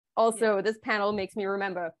Also, this panel makes me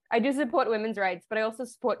remember, I do support women's rights, but I also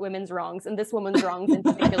support women's wrongs, and this woman's wrongs in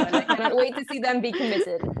particular. And I cannot wait to see them be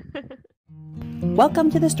committed.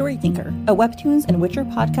 Welcome to The Story Thinker, a Webtoons and Witcher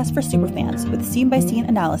podcast for superfans with scene-by-scene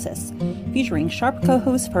analysis. Featuring sharp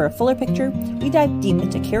co-hosts for a fuller picture, we dive deep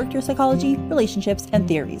into character psychology, relationships, and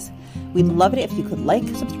theories. We'd love it if you could like,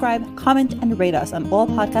 subscribe, comment, and rate us on all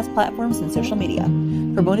podcast platforms and social media.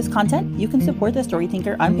 For bonus content, you can support The Story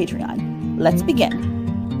Thinker on Patreon. Let's begin.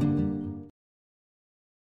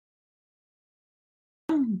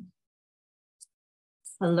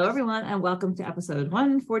 Hello, everyone, and welcome to episode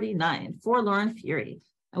 149, Forlorn Fury.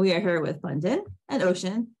 And we are here with Bundin and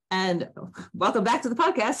Ocean, and welcome back to the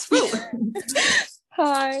podcast, Fwoot.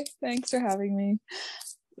 Hi, thanks for having me.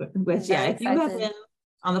 Which, yeah, if you have been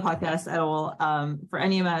on the podcast at all for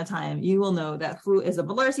any amount of time, you will know that Fwoot is a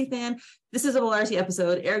Belarsi fan. This is a Belarsi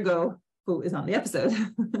episode, ergo, Fwoot is on the episode.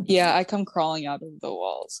 Yeah, I come crawling out of the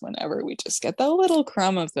walls whenever we just get that little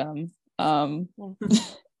crumb of them.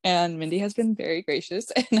 And Mindy has been very gracious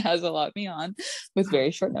and has allowed me on with very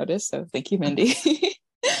short notice. So thank you, Mindy.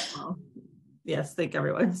 Well, yes, thank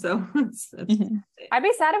everyone. So I'd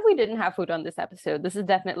be sad if we didn't have Fwoot on this episode. This is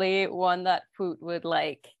definitely one that Fwoot would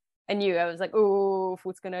like. I was like, oh,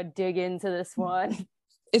 Fwoot's gonna dig into this one.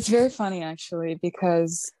 It's very funny actually,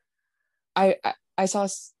 because I saw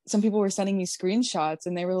some people were sending me screenshots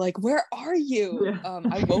and they were like, where are you? Yeah.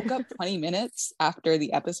 I woke up 20 minutes after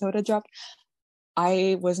the episode had dropped.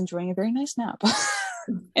 I was enjoying a very nice nap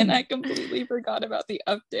and I completely forgot about the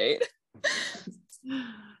update.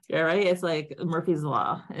 Yeah, right. It's like Murphy's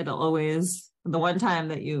Law. It'll always, the one time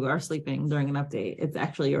that you are sleeping during an update, it's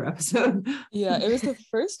actually your episode. Yeah, it was the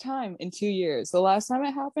first time in 2 years. The last time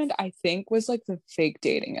it happened, I think, was like the fake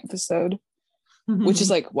dating episode, which is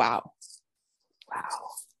like, wow.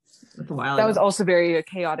 That was also very a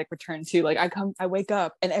chaotic return too. Like I wake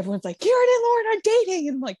up and everyone's like, Kieran and Lauren are dating,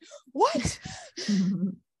 and I'm like, what?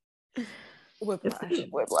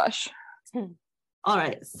 Whiplash. All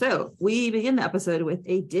right, so we begin the episode with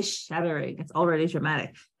a dish shattering. It's already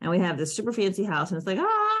dramatic, and we have this super fancy house, and it's like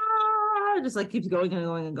just like keeps going and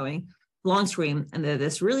going and going. Long scream, and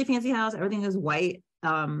this really fancy house. Everything is white,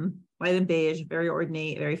 white and beige, very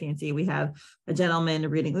ornate, very fancy. We have a gentleman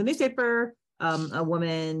reading the newspaper. A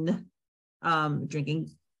woman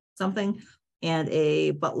drinking something, and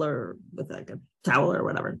a butler with like a towel or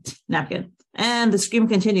whatever, napkin. And the scream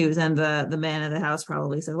continues, and the man in the house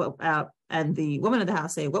probably says, "What?" And the woman in the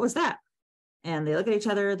house say, "What was that?" And they look at each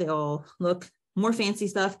other. They all look more fancy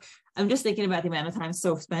stuff. I'm just thinking about the amount of time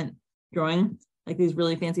Soph spent drawing like these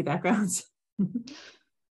really fancy backgrounds.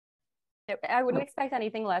 I wouldn't expect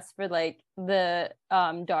anything less for like the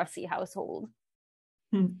Darcy household.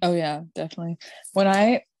 Oh yeah, definitely. When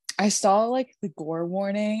I saw like the gore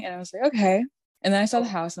warning and I was like, okay, and then I saw the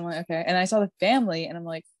house and I'm like, okay, and I saw the family and I'm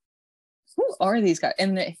like, who are these guys?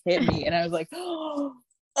 And it hit me and I was like, oh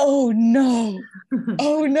no.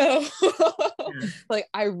 Like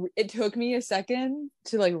it took me a second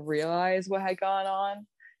to like realize what had gone on,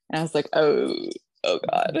 and I was like, oh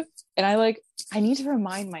god. And I need to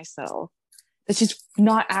remind myself that she's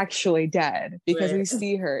not actually dead, because we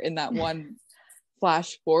see her in that one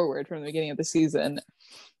flash forward from the beginning of the season,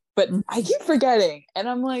 but I keep forgetting, and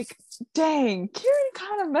I'm like, dang, Kieran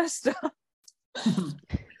kind of messed up. Oh,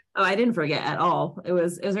 I didn't forget at all. It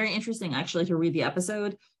was very interesting actually to read the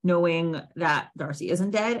episode knowing that Darcy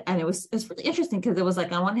isn't dead, and it's really interesting because it was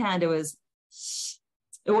like, on one hand it was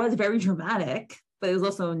very dramatic, but it was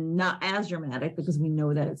also not as dramatic because we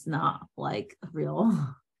know that it's not like real.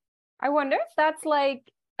 I wonder if that's like,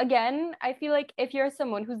 again, I feel like if you're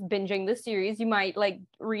someone who's binging the series, you might like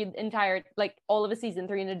read entire, like all of a season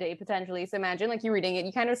 3 in a day potentially. So imagine like you're reading it,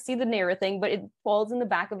 you kind of see the Nera thing, but it falls in the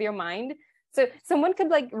back of your mind. So someone could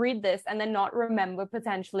like read this and then not remember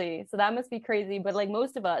potentially. So that must be crazy. But like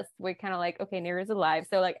most of us, we're kind of like, okay, Nera's alive.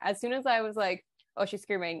 So like as soon as I was like, oh, she's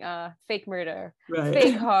screaming, fake murder, right.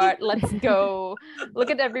 Fake heart, let's go. Look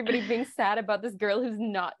at everybody being sad about this girl who's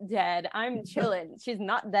not dead. I'm chilling. She's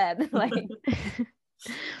not dead. Like,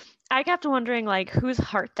 I kept wondering like whose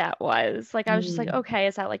heart that was. Like I was just like, okay,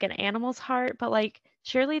 is that like an animal's heart? But like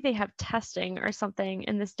surely they have testing or something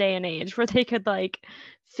in this day and age where they could like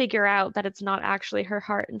figure out that it's not actually her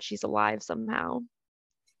heart and she's alive somehow.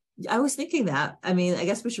 I was thinking that. I mean, I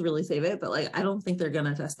guess we should really save it, but like I don't think they're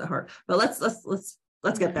gonna test the heart. But let's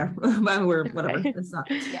get there. We're whatever. Okay. It's not.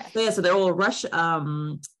 Yeah. So they will rush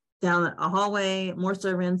down a hallway. More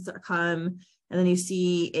servants come. And then you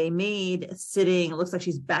see a maid sitting. It looks like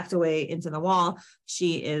she's backed away into the wall.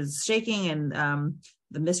 She is shaking, and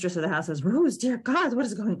the mistress of the house says, "Rose, dear God, what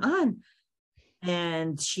is going on?"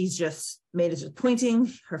 And she's just maid is just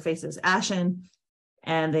pointing, her face is ashen,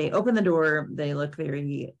 and they open the door. They look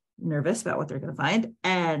very nervous about what they're going to find.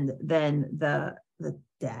 And then the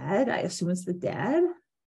dad, I assume it's the dad,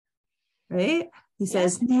 right? He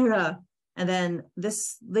says, Nera. And then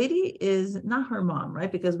this lady is not her mom,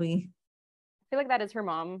 right? Because I feel like that is her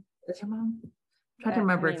mom. Is her mom? I'm trying to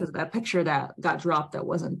remember because that picture that got dropped that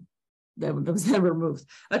was never moved.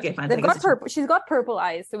 Okay, fine. She's got purple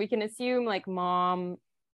eyes, so we can assume like mom,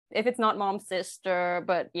 if it's not mom's sister,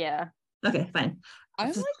 but yeah. Okay, fine.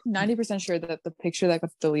 I'm like 90% sure that the picture that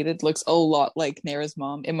got deleted looks a lot like Nera's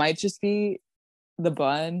mom. It might just be the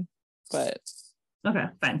bun, but okay,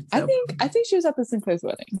 fine. So, I think she was at the Sinclair's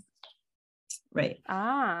wedding. Right.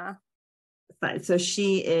 Fine. So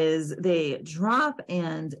they drop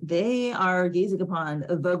and they are gazing upon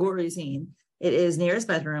the gory scene. It is Nera's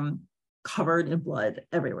bedroom, covered in blood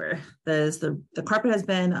everywhere. The carpet has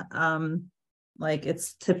been like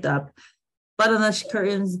it's tipped up. Blood on the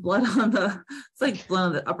curtains, blood on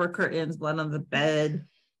the upper curtains, blood on the bed.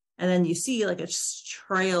 And then you see like a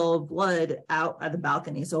trail of blood out at the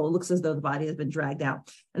balcony. So it looks as though the body has been dragged out.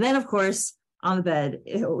 And then of course, on the bed,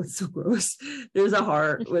 it's so gross. There's a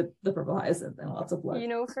heart with the purple hyacinth and lots of blood. You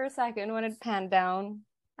know, for a second when it panned down,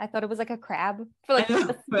 I thought it was like a crab for like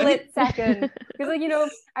a split second. Because like, you know,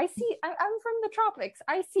 I'm from the tropics.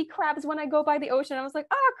 I see crabs when I go by the ocean. I was like,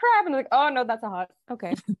 crab. And I'm like, oh no, that's a heart.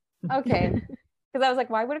 Okay. Because I was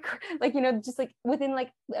like, why would like, you know, just like within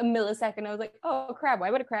like a millisecond, I was like, oh crab,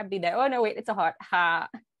 why would a crab be there? Oh no, wait, it's a heart. Ha.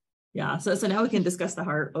 Yeah, so now we can discuss the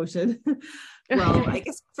heart ocean. Well, I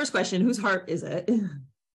guess first question, whose heart is it?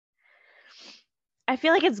 I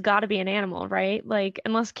feel like it's got to be an animal, right? Like,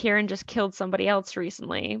 unless Kieran just killed somebody else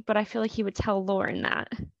recently, but I feel like he would tell Lauren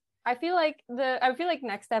that. I feel like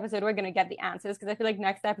next episode we're gonna get the answers, because I feel like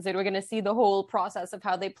next episode we're gonna see the whole process of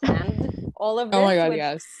how they planned all of this. Oh my god,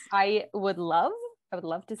 yes. I would love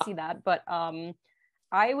to see that, but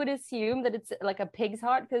I would assume that it's like a pig's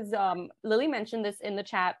heart, because Lily mentioned this in the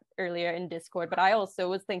chat earlier in Discord, but I also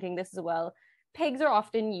was thinking this as well. Pigs are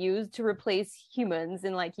often used to replace humans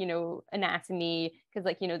in, like, you know, anatomy, because,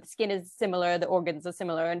 like, you know, the skin is similar, the organs are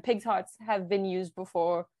similar, and pigs' hearts have been used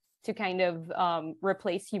before to kind of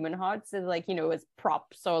replace human hearts as, like, you know, as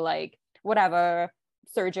props or like whatever,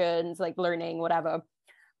 surgeons like learning whatever.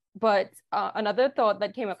 But another thought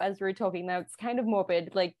that came up as we were talking, now it's kind of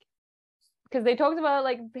morbid, like, because they talked about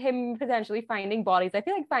like him potentially finding bodies. I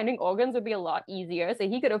feel like finding organs would be a lot easier. So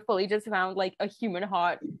he could have fully just found like a human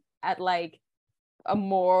heart at like a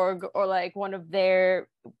morgue, or like one of their,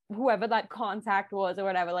 whoever that contact was or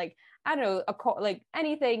whatever. Like, I don't know, like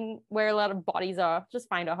anything where a lot of bodies are, just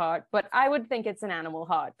find a heart. But I would think it's an animal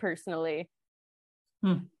heart personally.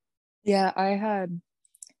 Yeah, I had,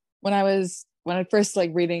 when I first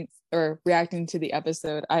like reading or reacting to the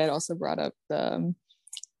episode, I had also brought up the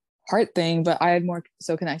heart thing, but I had more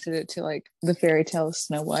so connected it to like the fairy tale of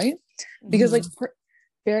Snow White, because like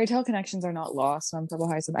fairy tale connections are not lost on Purple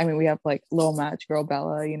Hyacinth. I mean, we have like Little Match Girl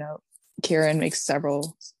Bella, you know, Kieran makes at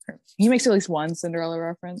least one Cinderella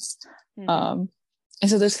reference. And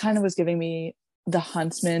so this kind of was giving me the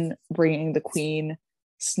huntsman bringing the queen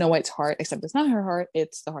Snow White's heart, except it's not her heart,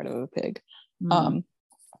 it's the heart of a pig.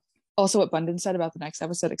 Also what Bundin said about the next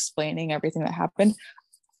episode explaining everything that happened,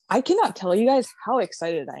 I cannot tell you guys how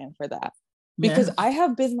excited I am for that, because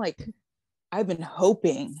I've been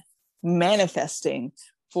hoping, manifesting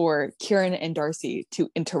for Kieran and Darcy to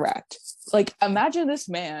interact. Like, imagine this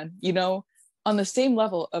man, you know, on the same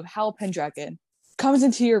level of Hal Pendragon, comes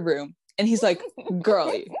into your room and he's like,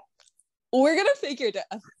 girly, we're gonna fake your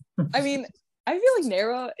death. I mean, I feel like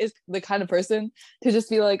Nera is the kind of person to just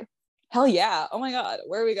be like, hell yeah, oh my god,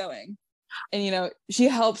 where are we going? And, you know, she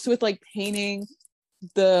helps with like painting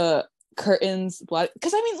the curtains blood,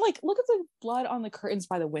 because I mean, like, look at the blood on the curtains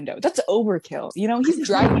by the window. That's overkill, you know. He's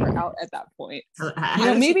dragging her out at that point. You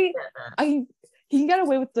know, maybe he can get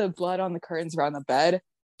away with the blood on the curtains around the bed,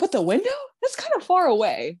 but the window, that's kind of far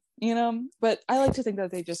away, you know. But I like to think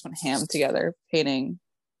that they just went ham together painting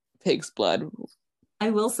pig's blood, I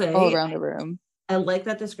will say, all around the room. I like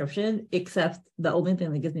that description, except the only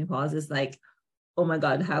thing that gives me pause is like, oh my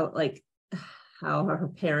god, how her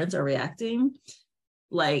parents are reacting.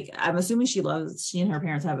 Like, I'm assuming she and her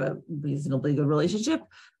parents have a reasonably good relationship,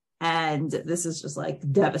 and this is just like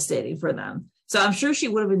devastating for them. So I'm sure she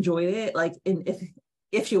would have enjoyed it, like,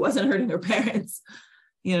 if she wasn't hurting her parents,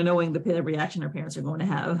 you know, knowing the reaction her parents are going to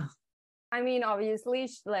have. I mean, obviously,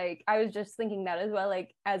 like, I was just thinking that as well.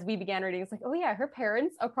 Like, as we began reading, it's like, oh yeah, her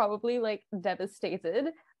parents are probably like devastated.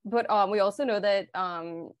 But we also know that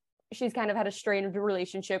she's kind of had a strained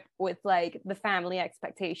relationship with like the family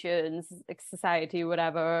expectations, like society,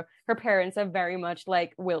 whatever. Her parents are very much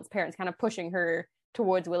like Will's parents, kind of pushing her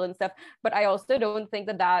towards Will and stuff. But I also don't think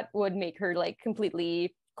that that would make her like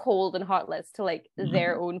completely cold and heartless to like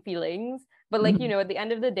their own feelings. But like, you know, at the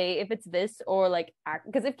end of the day, if it's this or like,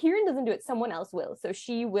 because if Kieran doesn't do it, someone else will. So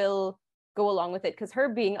she will go along with it, because her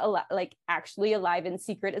being like actually alive in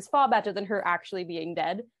secret is far better than her actually being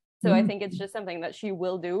dead. So I think it's just something that she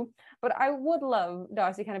will do. But I would love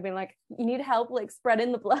Darcy kind of being like, you need help like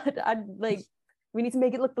spreading the blood. I'd like, we need to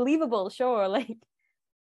make it look believable, sure. Like,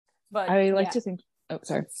 but I like to think, oh,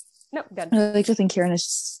 sorry. No, good. I like to think Kieran is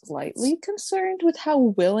slightly concerned with how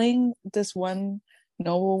willing this one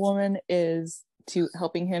noble woman is to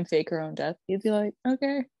helping him fake her own death. He'd be like,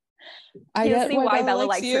 okay. I He'll get see why Bella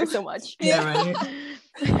likes her so much. Yeah,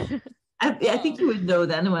 right. I think you would know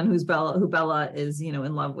then one who Bella is, you know,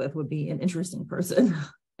 in love with would be an interesting person.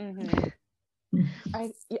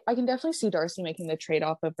 I can definitely see Darcy making the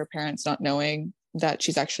trade-off of her parents not knowing that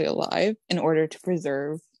she's actually alive in order to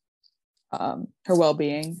preserve her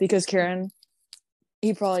well-being, because Kieran,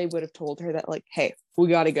 he probably would have told her that like, hey, we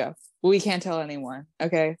gotta go, we can't tell anyone,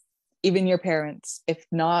 okay, even your parents, if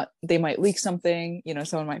not they might leak something, you know,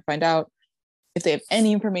 someone might find out. If they have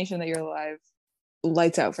any information that you're alive,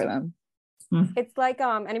 lights out for them. It's like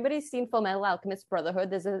anybody's seen Full Metal Alchemist Brotherhood,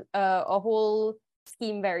 there's a whole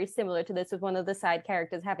scheme very similar to this, with one of the side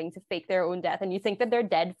characters having to fake their own death, and you think that they're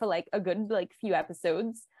dead for like a good like few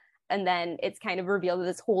episodes, and then it's kind of revealed that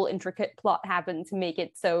this whole intricate plot happened to make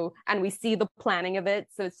it so, and we see the planning of it.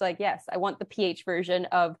 So it's like, yes, I want the PH version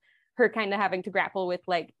of her kind of having to grapple with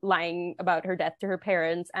like lying about her death to her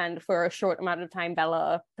parents, and for a short amount of time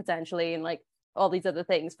Bella potentially, and like all these other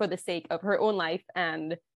things for the sake of her own life.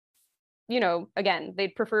 And you know, again,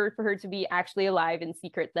 they'd prefer for her to be actually alive in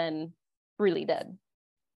secret than really dead.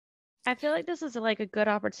 I feel like this is like a good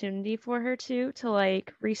opportunity for her to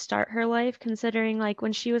like restart her life, considering like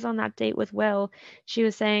when she was on that date with Will, she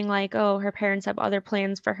was saying like, oh, her parents have other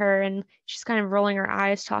plans for her, and she's kind of rolling her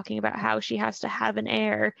eyes talking about how she has to have an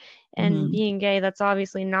heir, and being gay, that's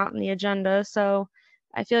obviously not on the agenda. So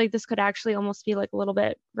I feel like this could actually almost be like a little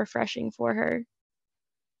bit refreshing for her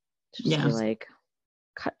to just be like,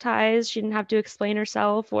 cut ties. She didn't have to explain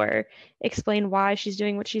herself or explain why she's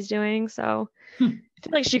doing what she's doing. So I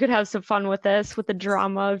feel like she could have some fun with this, with the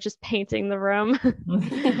drama of just painting the room.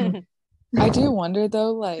 I do wonder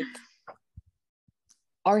though, like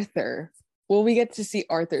Arthur, will we get to see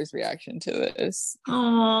Arthur's reaction to this?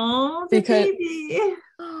 Oh, because baby.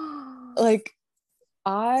 Like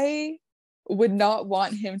I would not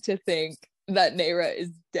want him to think that Nayra is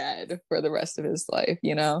dead for the rest of his life,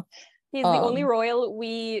 you know? He's the only royal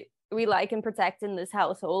we like and protect in this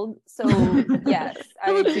household. So yes,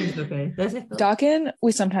 I would seems okay. Dakin,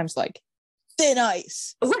 we sometimes like thin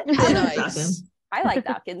ice. Thin ice. I like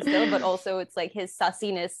Dakin still, but also it's like his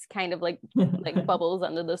sussiness kind of like bubbles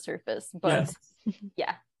under the surface. But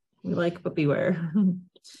yeah, we like, but beware.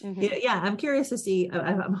 Yeah, I'm curious to see.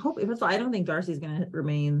 I'm hoping. First of all, I don't think Darcy's going to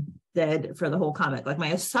remain dead for the whole comic. Like my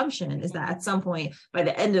assumption is that at some point by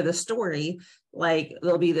the end of the story, like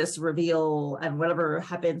there'll be this reveal, and whatever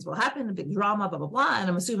happens will happen. A big drama, blah blah blah. And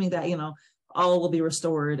I'm assuming that, you know, all will be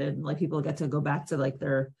restored, and like people get to go back to like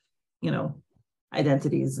their, you know,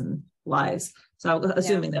 identities and lives. So I'm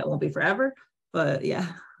assuming that won't be forever. But yeah,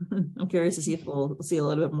 I'm curious to see if we'll see a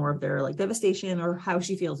little bit more of their like devastation, or how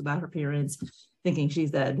she feels about her parents thinking she's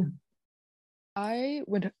dead. I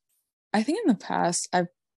think in the past I've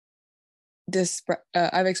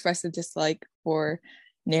expressed a dislike for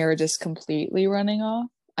Nayra just completely running off.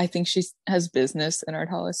 I think she has business in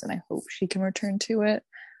Ardhalis, and I hope she can return to it.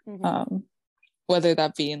 Whether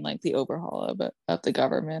that be in like the overhaul of the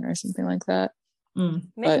government or something like that.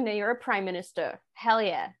 Make Nayra prime minister. Hell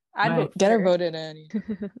yeah. I'd vote get her voted in.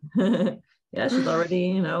 Yeah, she's already,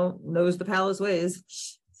 you know, knows the palace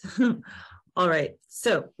ways. All right,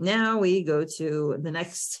 so now we go to the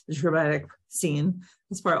next dramatic scene.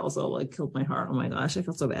 This part also like killed my heart. Oh my gosh, I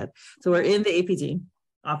feel so bad. So we're in the APG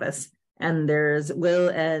office, and there's Will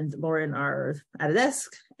and Lauren are at a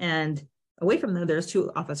desk, and away from them there's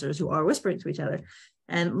two officers who are whispering to each other.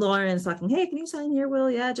 And Lauren's talking, hey, can you sign here,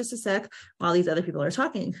 Will? Yeah, just a sec, while these other people are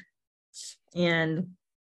talking. And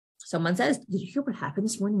someone says, did you hear what happened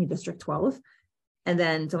this morning in District 12? And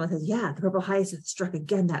then someone says, yeah, the Purple Hyacinth struck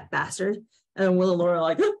again, that bastard. And then Will and Laura are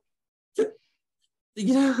like,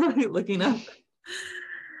 you know, looking up.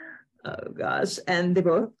 Oh gosh. And they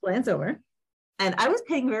both glance over. And I was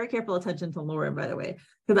paying very careful attention to Laura, by the way,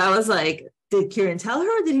 because I was like, did Kieran tell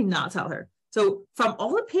her or did he not tell her? So from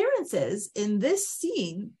all appearances in this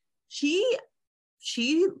scene, she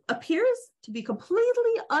she appears to be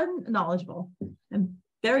completely unknowledgeable. I'm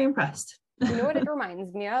very impressed. You know what it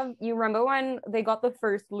reminds me of? You remember when they got the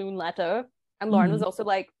first loon letter and Lauren was also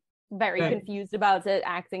like very confused about it,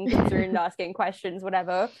 acting concerned, asking questions,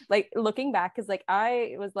 whatever. Like looking back, because like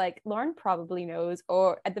I was like, Lauren probably knows,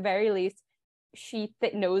 or at the very least, she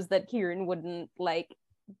knows that Kieran wouldn't like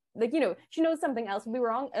she knows something else would be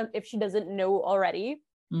wrong if she doesn't know already.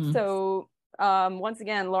 So once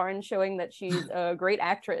again, Lauren showing that she's a great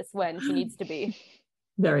actress when she needs to be.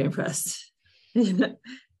 Very impressed.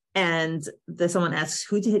 And someone asks,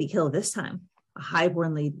 who did he kill this time? A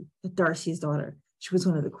highborn lady, Darcy's daughter. She was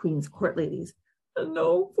one of the queen's court ladies. And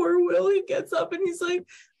no, poor Will, he gets up and he's like,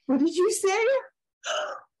 what did you say?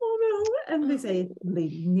 Oh no. And they say,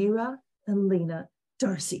 Lady Nera Elena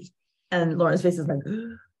Darcy. And Lauren's face is like,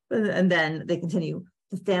 and then they continue.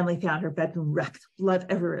 The family found her bedroom wrecked, blood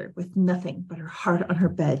everywhere, with nothing but her heart on her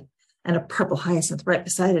bed and a purple hyacinth right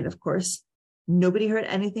beside it, of course. Nobody heard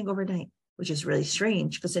anything overnight, which is really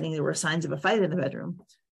strange, considering there were signs of a fight in the bedroom.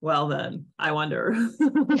 Well, then, I wonder.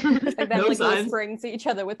 Like them whispering to each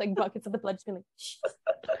other with like buckets of the blood, just being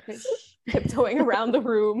like tiptoeing around the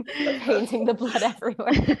room, painting the blood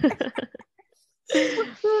everywhere.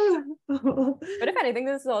 But if anything,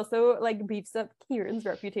 this also like beefs up Kieran's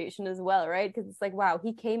reputation as well, right? Because it's like, wow,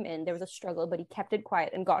 he came in, there was a struggle, but he kept it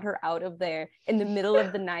quiet and got her out of there in the middle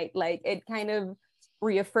of the night. Like it kind of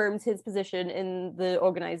reaffirms his position in the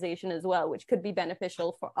organization as well, which could be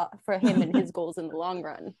beneficial for him and his goals in the long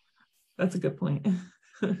run. That's a good point.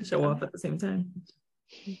 Show off at the same time.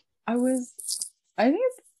 I was kind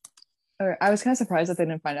of surprised that they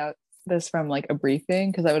didn't find out this from like a briefing,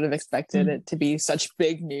 because I would have expected it to be such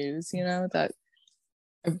big news, that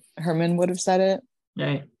Herman would have said it.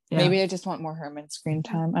 Right. Yeah. Maybe I just want more Herman screen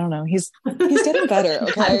time. I don't know. He's getting better.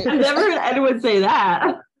 Okay. I've never heard anyone say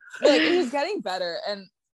that. Like he's getting better, and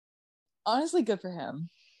honestly, good for him.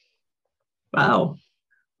 Wow.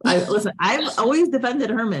 Listen, I've always defended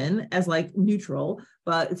Herman as like neutral,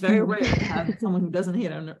 but it's very rare to have someone who doesn't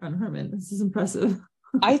hate on Herman. This is impressive.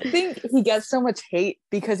 I think he gets so much hate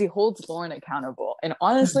because he holds Lauren accountable. And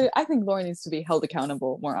honestly, I think Lauren needs to be held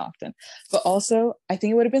accountable more often. But also, I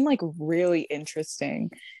think it would have been like really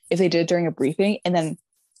interesting if they did it during a briefing and then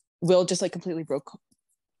Will just like completely broke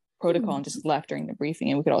protocol and just left during the briefing,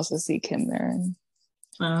 and we could also see Kim there.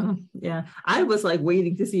 Yeah, I was like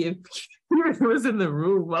waiting to see if Kieran was in the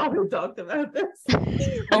room while we talked about this.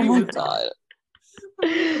 Oh my god,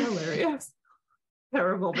 hilarious.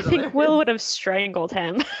 Terrible. I think Will would have strangled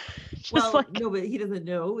him. No, but he doesn't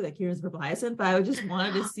know that Kieran's purple hyacinth. But I just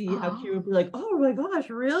wanted to see how Kieran would be like, oh my gosh,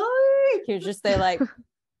 really? He would just say like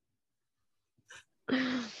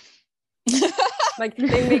like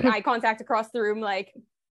they make eye contact across the room, like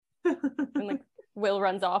and like Will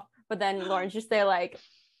runs off, but then Lauren's just there like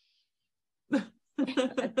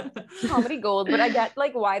comedy gold. But I get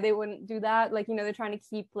like why they wouldn't do that. Like, they're trying to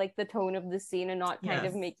keep like the tone of the scene and not kind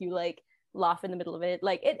of make you like laugh in the middle of it.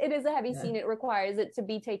 Like it is a heavy scene. It requires it to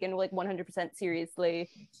be taken like 100% seriously.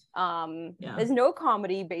 There's no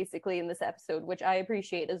comedy basically in this episode, which I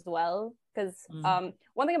appreciate as well, because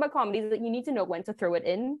one thing about comedy is that you need to know when to throw it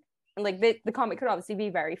in. And like the comic could obviously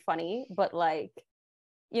be very funny, but like,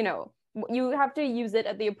 you have to use it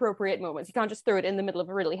at the appropriate moments. You can't just throw it in the middle of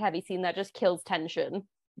a really heavy scene that just kills tension.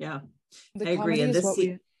 Yeah, I agree. And this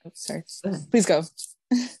sorry, please go.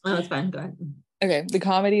 Oh, that's fine. Go ahead. Okay, the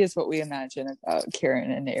comedy is what we imagine about Kieran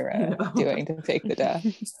and Nera doing to fake the death.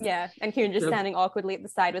 Yeah, and Kieran just standing awkwardly at the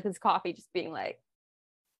side with his coffee, just being like.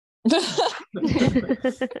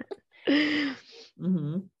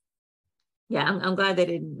 Yeah, I'm glad they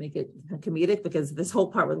didn't make it comedic, because this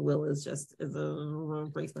whole part with Will is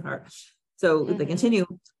breaks my heart. So they continue,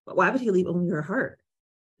 but why would he leave only her heart?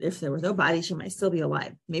 If there was no body, she might still be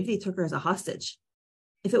alive. Maybe they took her as a hostage.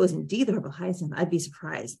 If it was indeed the purple hyacinth, I'd be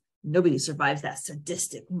surprised. Nobody survives that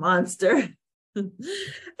sadistic monster. And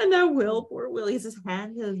now Will, poor Will, he has his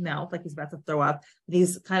hand in his mouth like he's about to throw up. And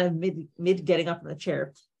he's kind of mid getting up from the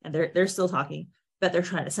chair, and they're still talking. Bet they're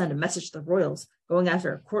trying to send a message to the royals, going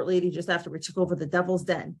after a court lady just after we took over the Devil's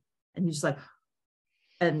Den. And he's just like,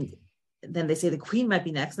 and then they say the queen might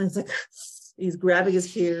be next. And it's like, he's grabbing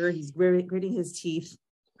his hair, he's gritting his teeth,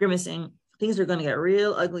 grimacing. Things are going to get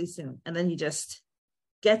real ugly soon. And then he just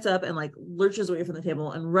gets up and like lurches away from the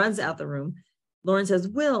table and runs out the room. Lauren says,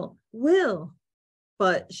 Will,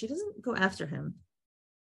 but she doesn't go after him.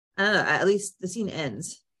 I don't know, at least the scene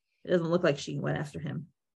ends. It doesn't look like she went after him.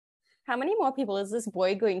 How many more people is this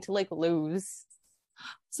boy going to like lose?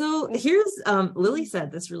 So here's Lily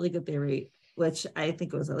said this really good theory. which I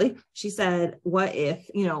think was Lily. She said, what if,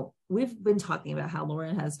 we've been talking about how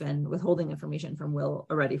Lauren has been withholding information from Will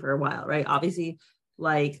already for a while, right? Obviously,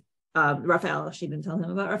 like Raphael, she didn't tell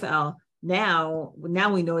him about Raphael. Now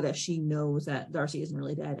we know that she knows that Darcy isn't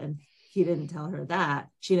really dead, and he didn't tell her that.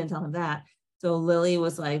 She didn't tell him that. So Lily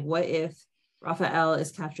was like, what if Raphael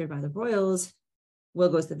is captured by the Royals? Will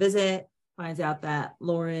goes to visit, finds out that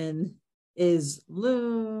Lauren is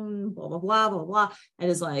Loon, blah, blah, blah, blah, blah. And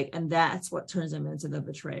is like, and that's what turns him into the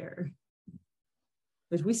betrayer.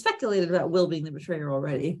 Which we speculated about Will being the betrayer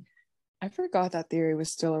already. I forgot that theory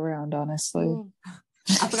was still around, honestly.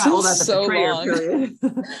 I forgot all about the so betrayer long. period.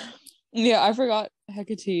 Yeah, I forgot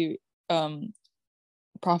Hecate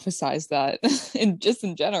prophesized that in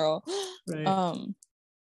general. Right.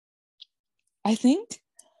 I think,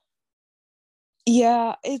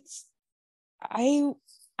 yeah, I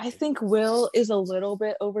think Will is a little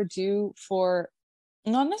bit overdue for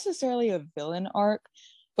not necessarily a villain arc,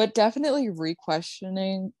 but definitely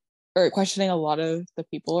questioning a lot of the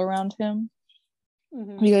people around him.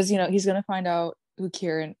 Because he's going to find out who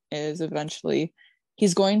Kieran is eventually.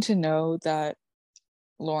 He's going to know that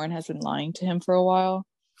Lauren has been lying to him for a while,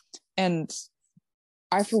 and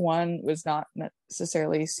I, for one, was not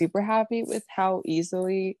necessarily super happy with how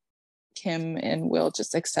easily Kim and Will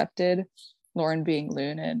just accepted Lauren being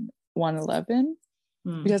Loon in 111,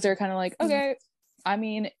 because they're kind of like, okay, I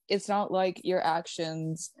mean, it's not like your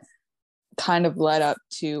actions kind of led up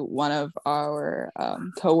to one of our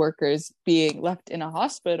co-workers being left in a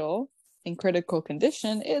hospital in critical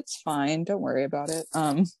condition. It's fine, don't worry about it.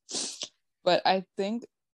 But I think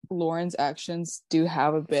Lauren's actions do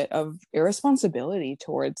have a bit of irresponsibility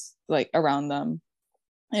towards, like, around them,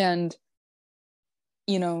 and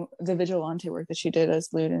the vigilante work that she did as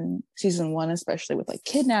Loon in season 1, especially with like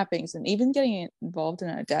kidnappings and even getting involved in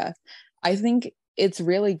a death. I think it's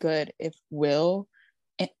really good if Will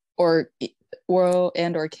or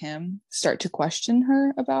Kim start to question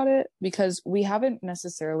her about it, because we haven't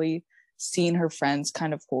necessarily seen her friends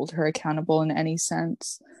kind of hold her accountable in any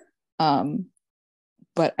sense.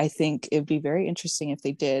 But I think it'd be very interesting if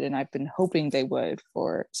they did, and I've been hoping they would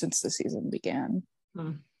since the season began.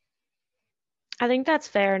 I think that's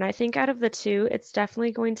fair, and I think out of the two, it's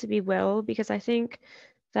definitely going to be Will, because I think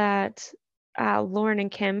that Lauren and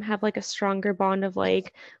Kim have like a stronger bond of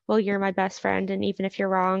like, well, you're my best friend, and even if you're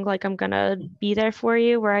wrong, like, I'm gonna be there for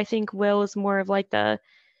you. Where I think Will is more of like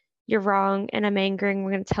you're wrong and I'm angry and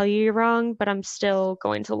we're gonna tell you you're wrong, but I'm still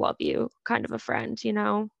going to love you kind of a friend,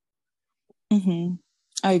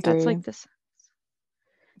 I agree. That's like this.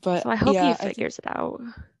 But so I hope he figures it out.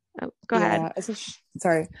 Oh, go ahead.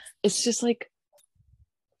 Sorry. It's just like,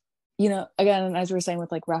 again, as we were saying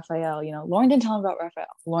with like Raphael, Lauren didn't tell him about Raphael.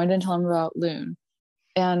 Lauren didn't tell him about Loon.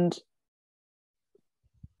 And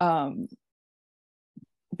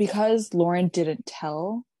because Lauren didn't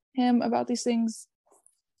tell him about these things,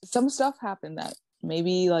 some stuff happened that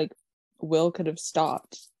maybe like Will could have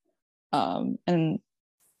stopped. And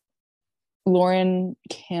Lauren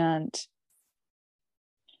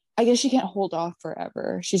I guess she can't hold off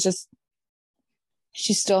forever. She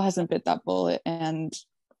still hasn't bit that bullet, and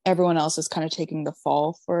everyone else is kind of taking the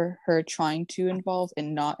fall for her trying to involve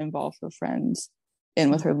and not involve her friends in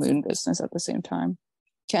with her Loon business at the same time.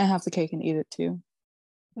 Can't have the cake and eat it too.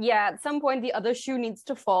 Yeah, at some point the other shoe needs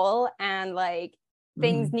to fall, and like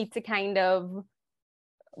things need to kind of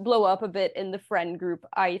blow up a bit in the friend group,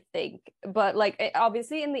 I think. But like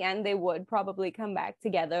obviously in the end they would probably come back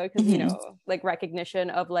together, because like recognition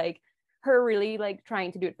of like her really like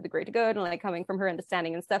trying to do it for the greater good and like coming from her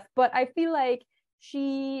understanding and stuff. But I feel like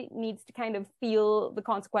she needs to kind of feel the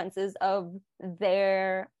consequences of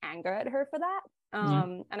their anger at her for that.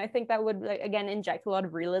 And I think that would like again inject a lot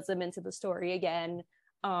of realism into the story again.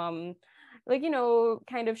 Like,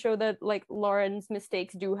 kind of show that like Lauren's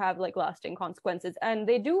mistakes do have like lasting consequences, and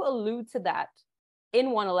they do allude to that in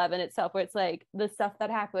 111 itself, where it's like the stuff that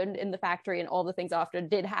happened in the factory and all the things after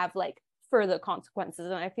did have like further consequences,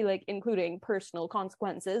 and I feel like including personal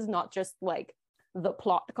consequences, not just like the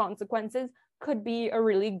plot consequences, could be a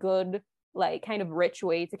really good like kind of rich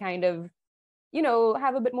way to kind of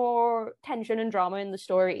have a bit more tension and drama in the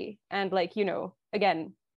story, and like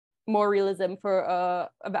again more realism for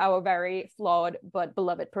our very flawed but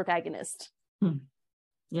beloved protagonist.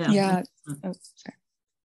 Yeah. Oh,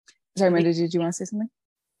 sorry, Amanda, did you want to say something?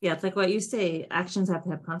 Yeah, it's like what you say, actions have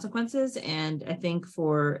to have consequences, and I think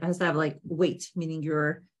it has to have like weight, meaning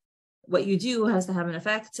what you do has to have an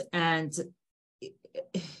effect, and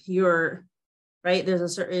you're right, there's a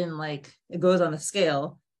certain like it goes on a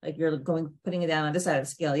scale, like you're putting it down on this side of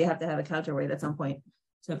the scale, you have to have a counterweight at some point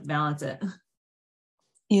to balance it.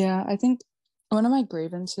 Yeah, I think one of my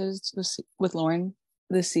grievances with Lauren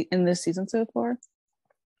in this season so far,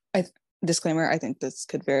 disclaimer, I think this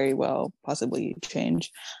could very well possibly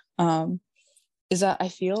change, is that I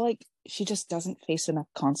feel like she just doesn't face enough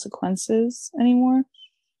consequences anymore,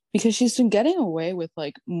 because she's been getting away with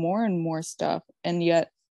like more and more stuff, and yet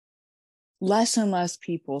less and less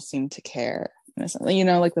people seem to care. You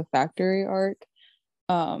know, like the factory arc.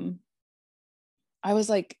 I was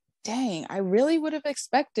like, dang, I really would have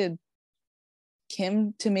expected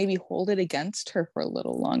Kim to maybe hold it against her for a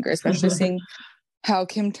little longer, especially seeing how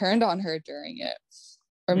Kim turned on her during it.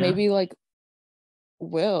 Or maybe like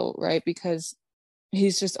Will, right? Because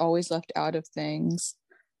he's just always left out of things.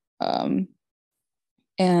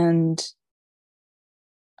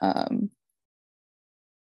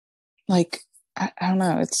 Like I don't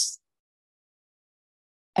know, it's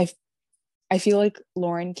I feel like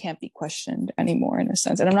Lauren can't be questioned anymore in a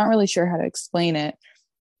sense, and I'm not really sure how to explain it.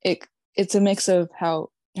 It's a mix of how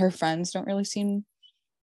her friends don't really seem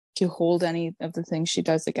to hold any of the things she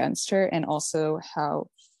does against her, and also how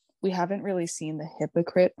we haven't really seen the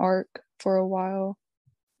hypocrite arc for a while.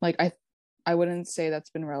 Like I wouldn't say that's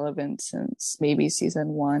been relevant since maybe season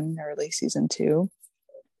 1, early season 2.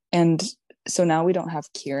 And so now we don't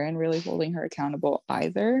have Kieran really holding her accountable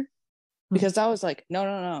either, because that was like,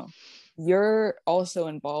 no, you're also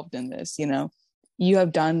involved in this, you know, you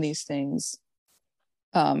have done these things.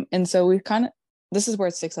 And so we've kind of, this is where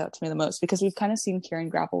it sticks out to me the most, because we've kind of seen Kieran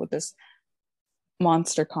grapple with this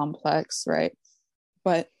monster complex, right?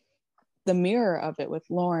 But the mirror of it with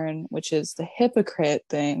Lauren, which is the hypocrite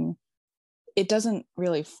thing, it doesn't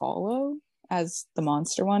really follow as the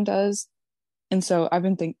monster one does. And so I've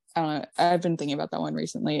been thinking about that one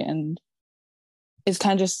recently, and it's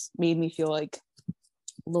kind of just made me feel like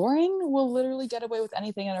Lauren will literally get away with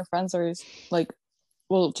anything, and her friends are like,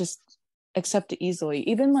 will just accept it easily.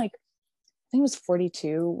 Even like, I think it was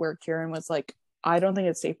 42, where Kieran was like, I don't think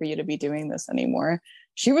it's safe for you to be doing this anymore.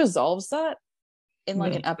 She resolves that in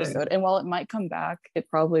like an episode, and while it might come back, it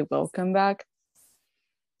probably will come back.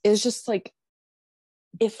 It's just like,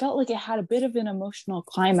 it felt like it had a bit of an emotional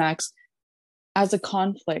climax as a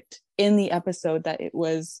conflict in the episode that it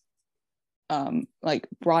was like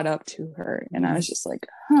brought up to her. And I was just like,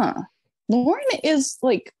 Lauren is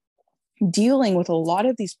like dealing with a lot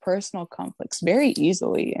of these personal conflicts very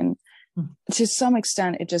easily, and to some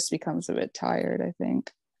extent it just becomes a bit tired, I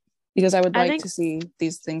think, because I would like to see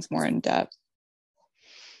these things more in depth.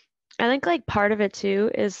 I think like part of it too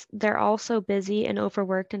is they're all so busy and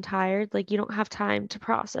overworked and tired. Like you don't have time to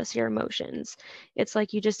process your emotions. It's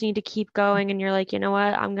like you just need to keep going, and you're like, you know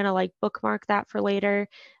what? I'm gonna like bookmark that for later.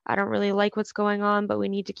 I don't really like what's going on, but we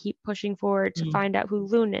need to keep pushing forward to find out who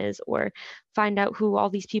Loon is, or find out who all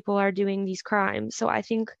these people are doing these crimes. So I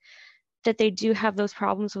think that they do have those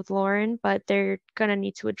problems with Lauren, but they're gonna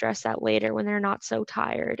need to address that later when they're not so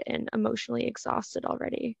tired and emotionally exhausted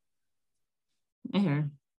already. I hear.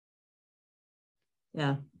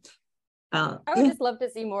 Yeah. I would just love to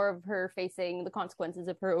see more of her facing the consequences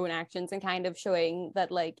of her own actions, and kind of showing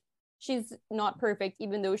that like she's not perfect,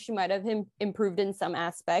 even though she might have improved in some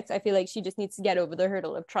aspects. I feel like she just needs to get over the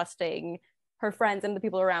hurdle of trusting her friends and the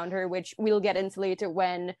people around her, which we'll get into later,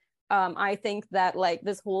 when I think that like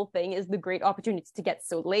this whole thing is the great opportunity to get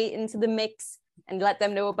so late into the mix and let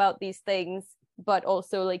them know about these things. But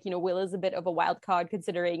also, like, you know, Will is a bit of a wild card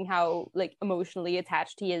considering how like emotionally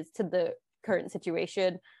attached he is to the current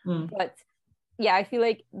situation. But yeah, I feel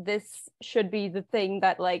like this should be the thing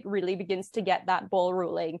that like really begins to get that ball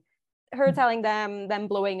rolling. Her telling them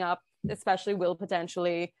blowing up, especially Will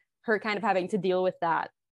potentially, her kind of having to deal with that,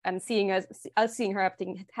 and seeing us seeing her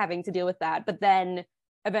having to deal with that, but then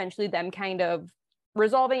eventually them kind of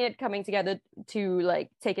resolving it, coming together to like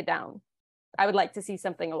take it down. I would like to see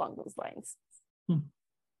something along those lines.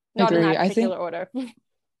 Not in that particular order.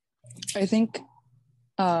 I think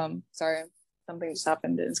sorry, something just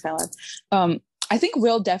happened in Skyline. I think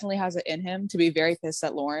Will definitely has it in him to be very pissed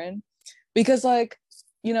at Lauren, because like,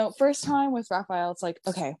 you know, first time with Raphael, it's like,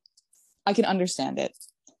 okay, I can understand it,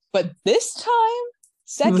 but this time,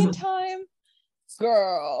 second time,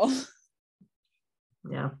 girl.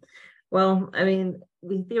 Yeah. Well, I mean,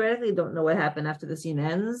 we theoretically don't know what happened after the scene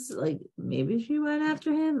ends. Like, maybe she went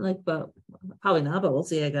after him, like, but probably not. But we'll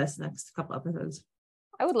see, I guess, next couple episodes.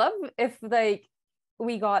 I would love if like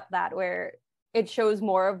we got that where it shows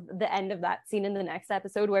more of the end of that scene in the next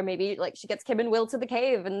episode, where maybe like she gets Kim and Will to the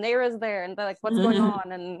cave and Nara's there and they're like, what's going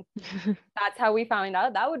on? And that's how we found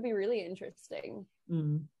out. That would be really interesting.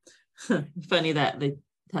 Funny that they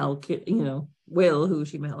tell, you know, Will, who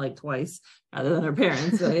she met like twice rather than her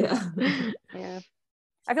parents. So yeah. Yeah.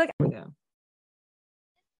 I feel like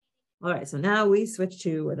All right, so now we switch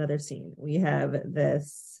to another scene. We have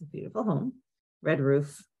this beautiful home, red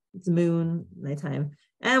roof, it's moon, nighttime,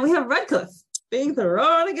 and we have Redcliffe being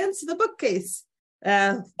thrown against the bookcase.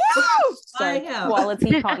 Flying out.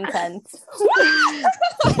 Quality content.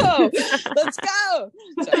 Let's go.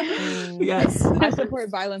 Sorry. Yes. I support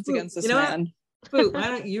violence against this man. Fwoot, why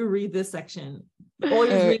don't you read this section? All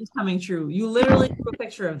your dreams coming true. You literally drew a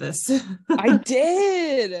picture of this. I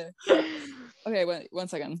did. Okay, wait, 1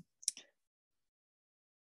 second.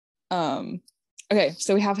 Okay,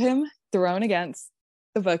 so we have him thrown against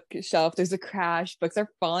the bookshelf. There's a crash. Books are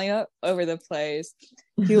falling up over the place.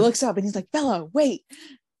 He looks up and he's like, Bella, wait.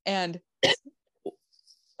 And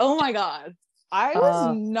oh my God, I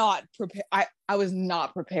was not prepared. I was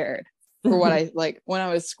not prepared for what I like when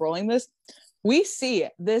I was scrolling this. We see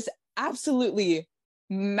this absolutely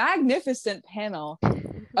magnificent panel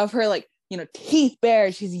of her, like, you know, teeth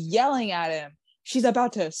bared. She's yelling at him. She's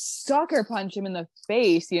about to sucker punch him in the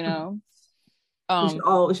face, you know. We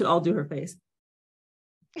should all do her face.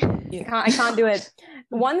 I can't do it.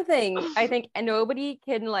 One thing I think nobody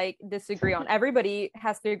can like disagree on. Everybody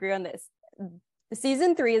has to agree on this.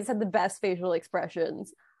 Season 3 has had the best facial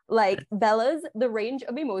expressions. Like Bella's, the range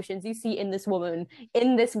of emotions you see in this woman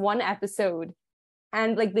in this one episode,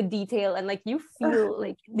 and like the detail, and like you feel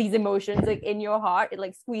like these emotions like in your heart. It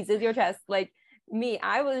like squeezes your chest. Like me,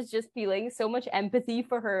 I was just feeling so much empathy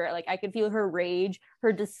for her. Like I could feel her rage,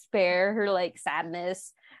 her despair, her like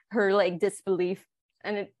sadness, her like disbelief.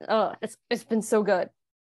 And it's been so good.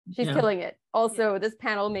 She's killing it. Also, this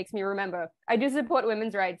panel makes me remember I do support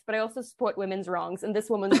women's rights, but I also support women's wrongs, and this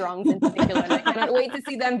woman's wrongs in particular. And I cannot wait to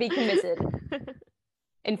see them be committed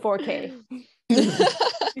in 4K.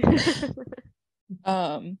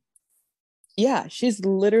 Yeah, she's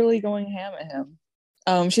literally going ham at him.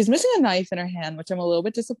 She's missing a knife in her hand, which I'm a little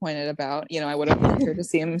bit disappointed about. You know, I would have liked her to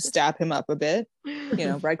see him stab him up a bit. You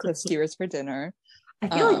know, Redcliffe skewers for dinner. I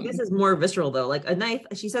feel like this is more visceral though. Like a knife,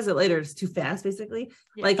 she says it later, it's too fast, basically.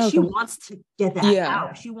 Like she wants to get that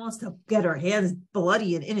out. She wants to get her hands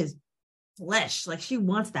bloody and in his flesh. Like she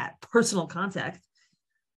wants that personal contact.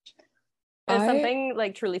 There's something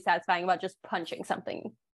like truly satisfying about just punching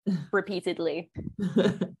something repeatedly.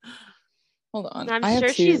 Hold on. I'm sure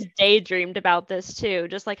she's daydreamed about this too.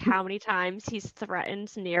 Just like how many times he's threatened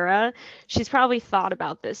Nira. She's probably thought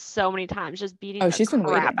about this so many times, just beating the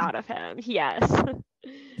crap out of him. Yes.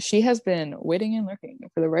 She has been waiting and lurking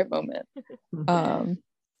for the right moment.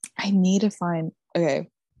 I need to find I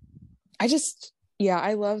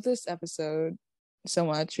love this episode so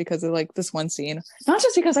much because of like this one scene. Not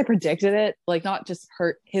just because I predicted it, like not just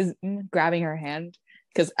his grabbing her hand,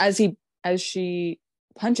 because as she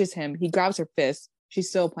punches him, he grabs her fist. She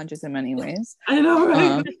still punches him anyways. I know,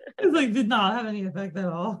 right? It's like did not have any effect at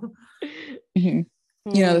all. You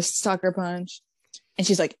know, the sucker punch, and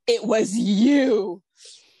she's like, "It was you."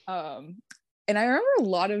 And I remember a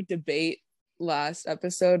lot of debate last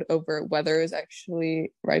episode over whether it was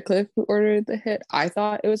actually Redcliffe who ordered the hit. I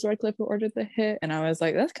thought it was Redcliffe who ordered the hit, and I was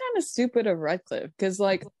like, "That's kind of stupid of Redcliffe," because,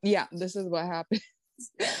 like, yeah, this is what happened.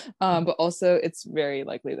 But also it's very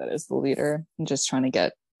likely that it's the leader just trying to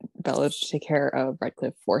get Bella to take care of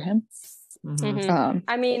Redcliffe for him.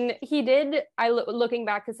 I mean, he did. Looking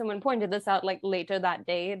back, because someone pointed this out like later that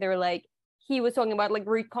day, they were like, he was talking about like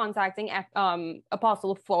recontacting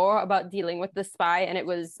Apostle 4 about dealing with the spy, and it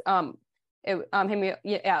was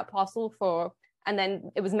Apostle 4, and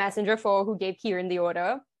then it was Messenger 4 who gave Kieran the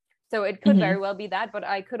order. So it could very well be that, but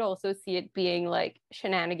I could also see it being like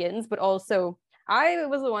shenanigans. But also I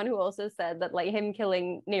was the one who also said that like him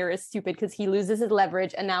killing Nira is stupid because he loses his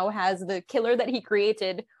leverage and now has the killer that he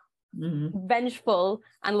created vengeful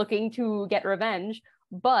and looking to get revenge.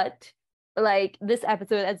 But like this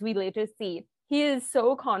episode, as we later see, he is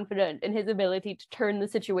so confident in his ability to turn the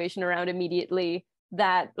situation around immediately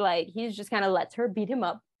that like he's just kind of lets her beat him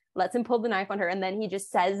up, lets him pull the knife on her, and then he just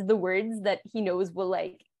says the words that he knows will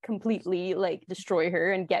like completely like destroy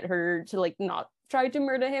her and get her to like not try to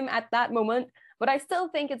murder him at that moment. But I still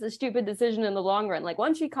think it's a stupid decision in the long run. Like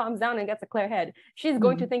once she calms down and gets a clear head, she's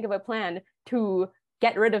going to think of a plan to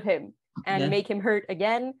get rid of him and make him hurt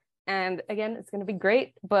again. And again, it's going to be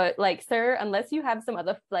great. But like, sir, unless you have some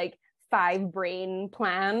other like 5-brain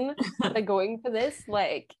plan like going for this,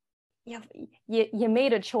 like you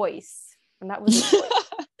made a choice, and that was a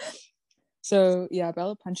choice. So yeah,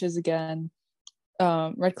 Bella punches again.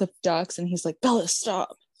 Redcliffe ducks, and he's like, "Bella,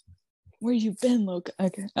 stop! Where you been, Loca?"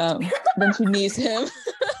 Okay. Then she knees him.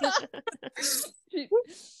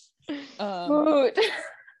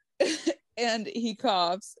 And he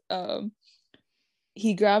coughs.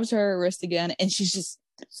 He grabs her wrist again, and she's just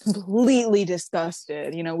completely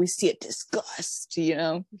disgusted. You know, we see it disgust, you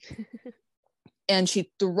know. And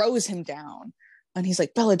she throws him down. And he's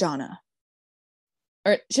like, Belladonna.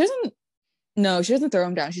 Or she doesn't throw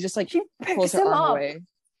him down. She just like She pulls picks her him arm up. away.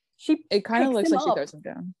 It kind of picks looks him like she up. throws him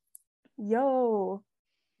down. Yo.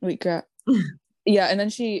 Wait, crap. Yeah, and then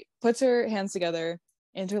she puts her hands together,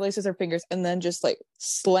 interlaces her fingers, and then just like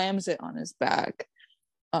slams it on his back.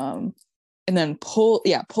 And then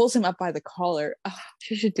pulls him up by the collar. Oh,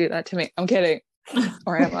 she should do that to me. I'm kidding.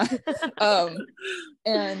 Or am I?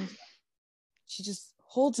 And she just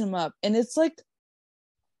holds him up, and it's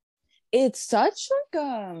such like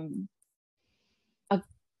a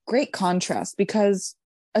great contrast, because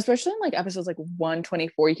especially in like episodes like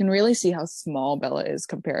 124, you can really see how small Bella is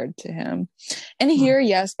compared to him. And here,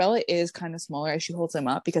 yes, Bella is kind of smaller as she holds him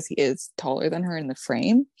up because he is taller than her in the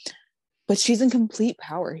frame, but she's in complete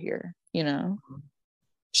power here, you know.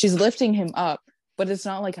 She's lifting him up, but it's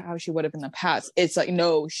not like how she would have in the past. It's like,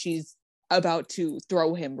 no, she's about to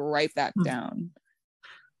throw him right back down.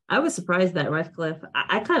 I was surprised that Redcliffe,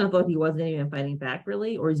 I kind of thought he wasn't even fighting back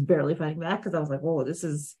really, or he's barely fighting back, because I was like, whoa, this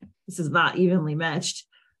is not evenly matched.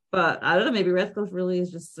 But I don't know, maybe Redcliffe really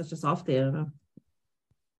is just such a softie. I don't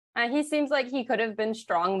know. He seems like he could have been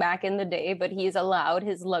strong back in the day, but he's allowed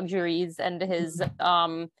his luxuries and his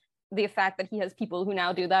the fact that he has people who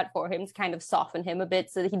now do that for him to kind of soften him a bit,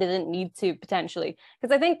 so that he didn't need to potentially.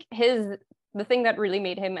 Because I think the thing that really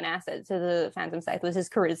made him an asset to the Phantom Scythe was his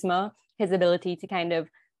charisma, his ability to kind of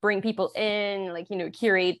bring people in, like, you know,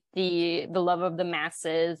 curate the love of the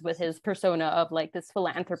masses with his persona of like this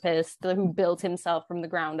philanthropist who built himself from the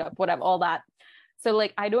ground up, whatever, all that. So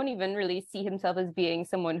like, I don't even really see himself as being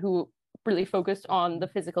someone who really focused on the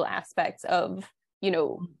physical aspects of, you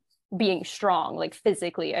know, being strong, like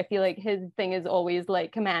physically. I feel like his thing is always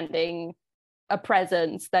like commanding a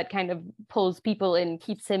presence that kind of pulls people in,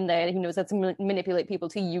 keeps him there. He knows how to manipulate people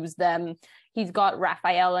to use them. He's got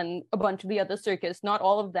Raphael and a bunch of the other circus, not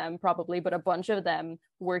all of them probably, but a bunch of them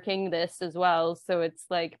working this as well. So it's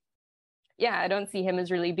like, yeah, I don't see him as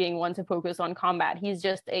really being one to focus on combat. He's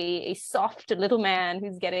just a soft little man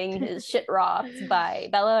who's getting his shit rocked by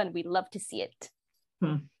Bella, and we love to see it.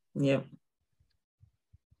 Yeah.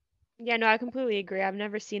 Yeah, no, I completely agree. I've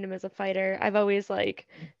never seen him as a fighter. I've always like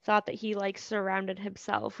thought that he like surrounded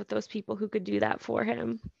himself with those people who could do that for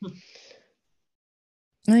him.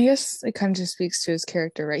 I guess it kind of just speaks to his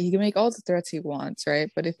character, right? He can make all the threats he wants, right?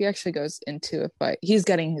 But if he actually goes into a fight, he's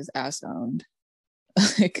getting his ass owned.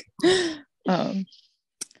 Like, but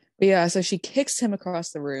yeah, so she kicks him across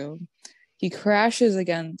the room. He crashes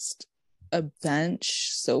against a bench,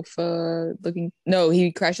 sofa looking. No,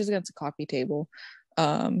 he crashes against a coffee table.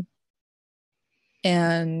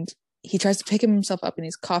 And he tries to pick himself up, and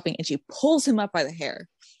he's coughing, and she pulls him up by the hair,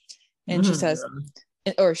 and she says,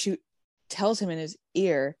 or she tells him in his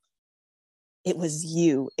ear, "It was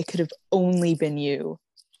you. It could have only been you.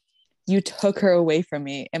 You took her away from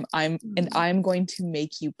me, and I'm going to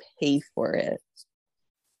make you pay for it."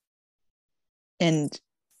 And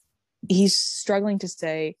he's struggling to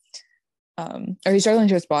say, or he's struggling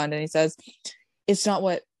to respond, and he says, "It's not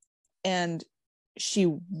what," and she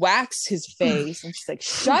whacks his face, and she's like,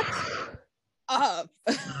 "Shut up."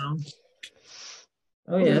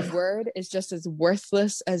 Oh yeah. Your word is just as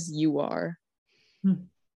worthless as you are.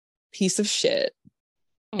 Piece of shit.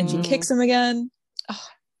 And she kicks him again. Oh,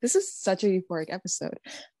 this is such a euphoric episode.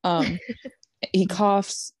 He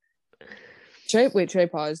coughs. Should I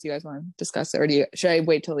pause? Do you guys want to discuss it, or should I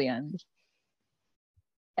wait till the end?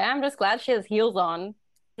 Yeah, I'm just glad she has heels on.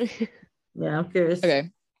 Yeah, I'm curious. Okay.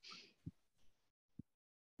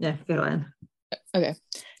 Yeah, go on. Okay.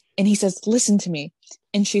 And he says, "Listen to me."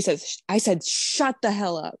 And she says, I said, "Shut the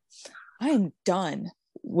hell up. I am done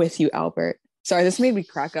with you, Albert." Sorry, this made me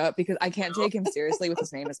crack up because I can't take him seriously with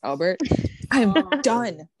his name as Albert. "I am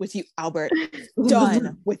done with you, Albert.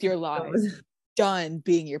 Done with your lies. Done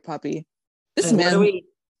being your puppy." This man.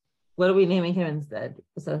 What are we naming him instead?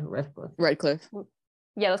 Is that Redcliffe? Redcliffe.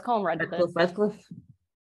 Yeah, let's call him Redcliffe. Redcliffe?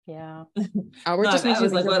 Yeah. Albert just makes I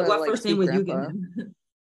was me like, think of what first name would you give him?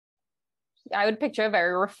 I would picture a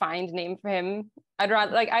very refined name for him. I'd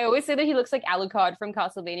rather, like, I always say that he looks like Alucard from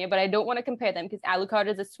Castlevania, but I don't want to compare them because Alucard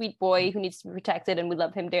is a sweet boy who needs to be protected, and we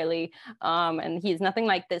love him dearly. And he's nothing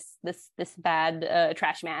like this bad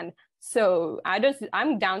trash man. So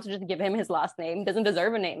I'm down to just give him his last name. He doesn't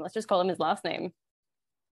deserve a name. Let's just call him his last name.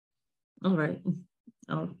 All right.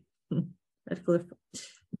 Oh, Redcliffe.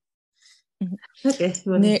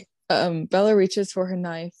 Okay. Bella reaches for her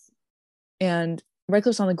knife, and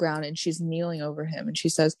Redcliffe's on the ground, and she's kneeling over him, and she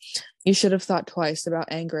says, "You should have thought twice about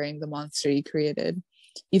angering the monster you created.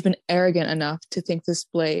 You've been arrogant enough to think this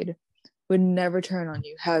blade would never turn on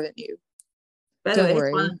you, haven't you? By the Don't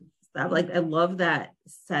way, worry. I love that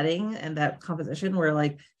setting and that composition where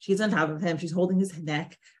like she's on top of him, she's holding his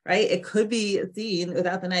neck, right? It could be seen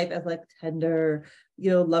without the knife as like tender,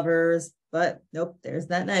 lovers, but nope, there's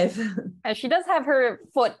that knife. And she does have her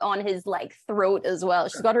foot on his like throat as well.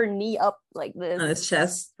 She's got her knee up like this. On his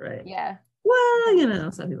chest, right? Yeah.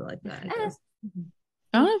 Well, some people like that, I guess.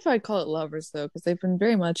 I don't know if I'd call it lovers though, because they've been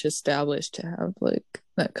very much established to have like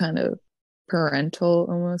that kind of parental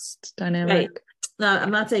almost dynamic. Right. No,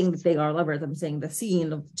 I'm not saying that they are lovers. I'm saying the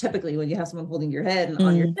scene of typically when you have someone holding your head and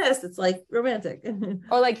on your chest, it's like romantic.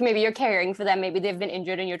 Or like maybe you're caring for them. Maybe they've been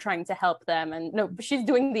injured and you're trying to help them. And no, she's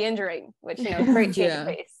doing the injuring, which, great change of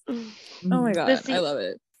pace. Oh my God. I love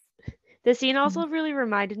it. The scene also really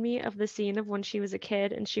reminded me of the scene of when she was a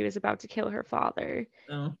kid and she was about to kill her father.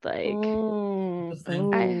 Oh. Like,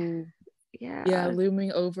 yeah,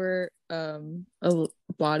 looming over a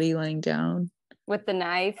body laying down. With the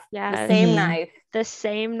knife. Yeah. The same knife. The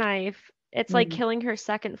same knife. It's like killing her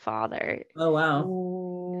second father. Oh,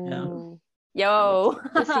 wow. Yeah. Yo.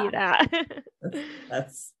 To see that.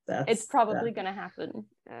 That's it's probably gonna happen.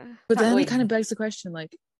 But then it kind of begs the question,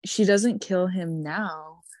 like, she doesn't kill him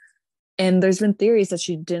now. And there's been theories that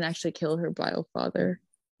she didn't actually kill her bio father.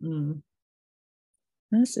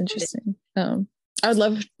 That's interesting. I would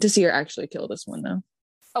love to see her actually kill this one though.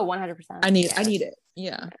 Oh, 100%. I need it.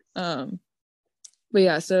 Yeah. But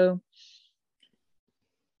yeah, so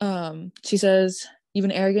she says, you've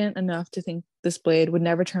been arrogant enough to think this blade would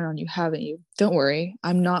never turn on you, haven't you? Don't worry,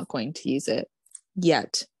 I'm not going to use it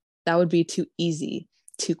yet. That would be too easy,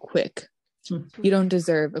 too quick. You don't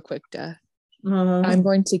deserve a quick death. I'm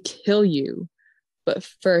going to kill you, but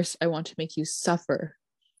first I want to make you suffer.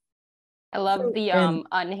 I love the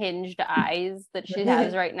unhinged eyes that she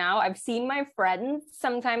has right now. I've seen my friends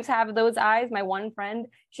sometimes have those eyes. My one friend,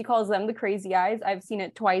 she calls them the crazy eyes. I've seen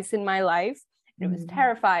it twice in my life. It was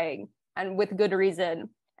terrifying, and with good reason.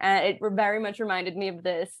 And it very much reminded me of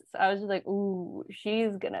this. So I was just like, ooh,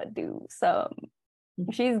 she's gonna do some.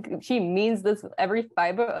 She means this with every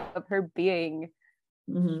fiber of her being.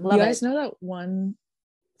 You guys know that one.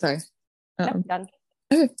 Sorry. Done.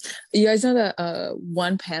 You guys know that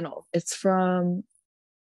one panel, it's from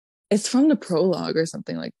the prologue or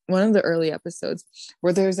something, like one of the early episodes,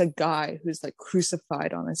 where there's a guy who's like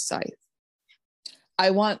crucified on a scythe.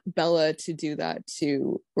 I want Bella to do that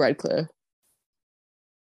to Redcliffe.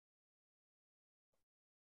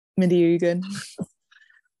 Mindy, are you good?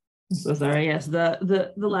 I'm so sorry. Yes,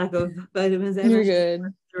 the lack of vitamins. You're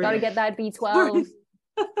good. Gotta get that B12.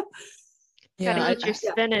 Gotta eat your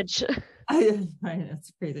spinach.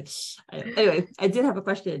 That's crazy. Anyway, I did have a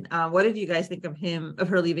question. What did you guys think of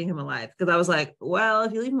her leaving him alive? Because I was like, well,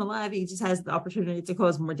 if you leave him alive, he just has the opportunity to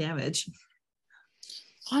cause more damage.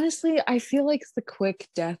 Honestly, I feel like the quick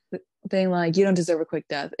death thing, like you don't deserve a quick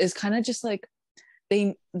death, is kind of just like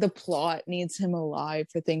the plot needs him alive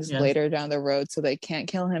for things later down the road, so they can't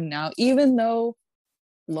kill him now. Even though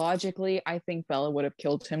logically, I think Bella would have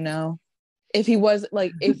killed him now. If he was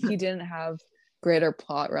like, if he didn't have greater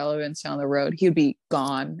plot relevance down the road, he'd be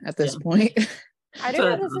gone at this point. I don't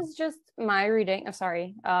know if this is just my reading. I'm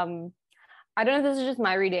sorry. I don't know if this is just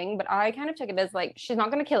my reading, but I kind of took it as like she's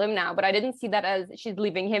not going to kill him now, but I didn't see that as she's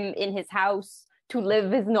leaving him in his house to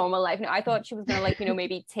live his normal life. No, I thought she was going to like,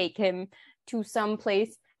 maybe take him to some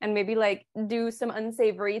place and maybe like do some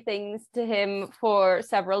unsavory things to him for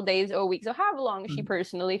several days or weeks or however long she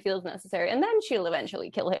personally feels necessary, and then she'll eventually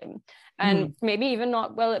kill him. And maybe even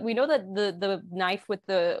not, well, we know that the knife with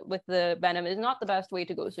the venom is not the best way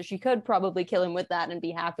to go, so she could probably kill him with that and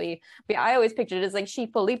be happy. But I always pictured it as like she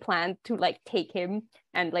fully planned to like take him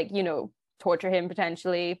and like torture him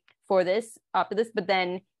potentially for this after this, but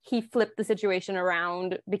then he flipped the situation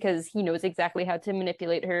around because he knows exactly how to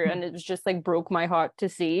manipulate her, and it was just like broke my heart to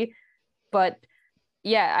see. But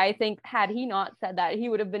yeah, I think had he not said that, he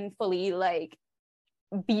would have been fully like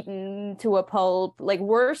beaten to a pulp, like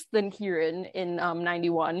worse than Kieran in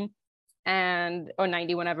 91 or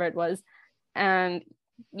 90, whenever it was. And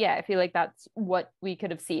yeah, I feel like that's what we could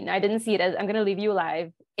have seen. I didn't see it as I'm gonna leave you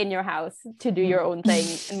alive in your house to do your own thing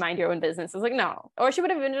and mind your own business. I was like, no. Or she would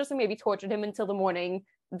have been just maybe tortured him until the morning,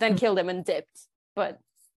 then killed him and dipped. But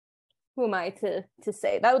who am I to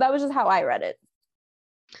say? That was just how I read it.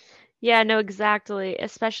 Yeah, no, exactly.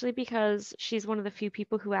 Especially because she's one of the few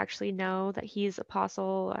people who actually know that he's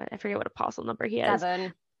apostle. I forget what apostle number he is.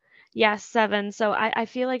 7. Yeah, 7. So I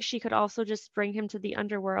feel like she could also just bring him to the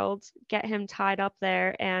underworld, get him tied up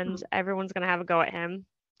there, and everyone's gonna have a go at him.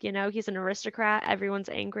 He's an aristocrat. Everyone's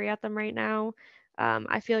angry at them right now.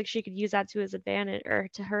 I feel like she could use that to his advantage, or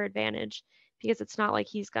to her advantage, because it's not like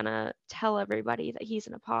he's gonna tell everybody that he's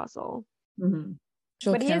an apostle. Mm-hmm.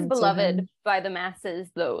 But he is beloved by the masses,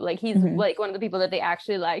 though. Like, he's like one of the people that they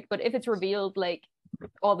actually like. But if it's revealed, like,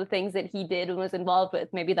 all the things that he did and was involved with,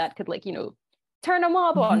 maybe that could, like, turn a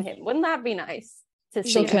mob on him. Wouldn't that be nice?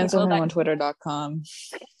 She'll cancel him on Twitter.com.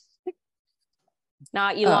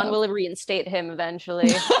 Nah, Elon will reinstate him eventually.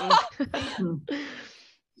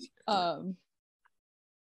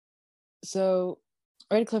 So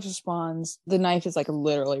Redcliffe responds, the knife is like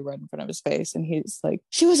literally right in front of his face, and he's like,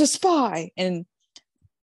 she was a spy. And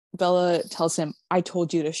Bella tells him, I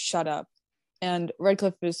told you to shut up. And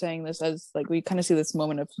Redcliffe is saying this as like, we kind of see this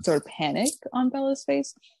moment of sort of panic on Bella's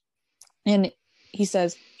face. And he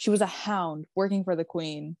says, she was a hound working for the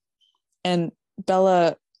queen. And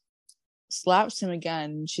Bella slaps him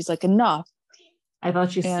again. She's like, enough. I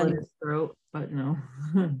thought she slit his throat, but no.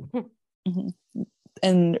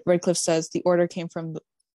 And Redcliffe says the order came from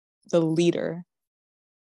the leader.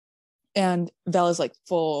 And Bella's like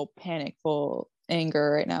full panic, full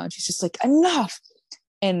anger right now. And she's just like, enough.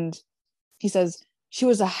 And he says, she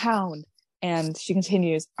was a hound. And she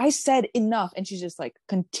continues, I said enough. And she's just like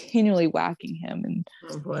continually whacking him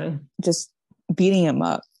and just beating him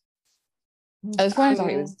up. At this point, I thought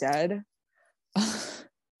he was dead.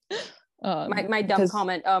 My dumb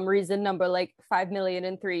comment, reason number like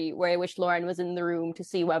 5,000,003, where I wish Lauren was in the room to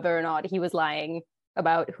see whether or not he was lying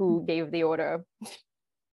about who gave the order.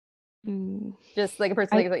 Just like a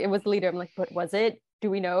person, like, it was the leader. I'm like, but was it? Do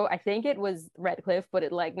we know? I think it was Redcliffe, but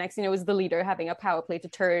it, like, next thing you know, it was the leader having a power play to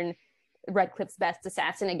turn Redcliffe's best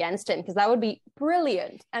assassin against him, because that would be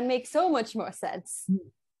brilliant and make so much more sense.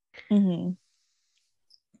 And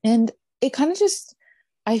it kind of just,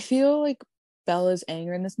 I feel like Bella's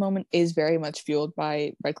anger in this moment is very much fueled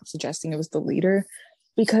by Redcliffe suggesting it was the leader,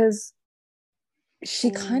 because she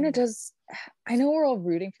kind of does, I know we're all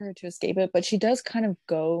rooting for her to escape it, but she does kind of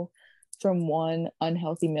go from one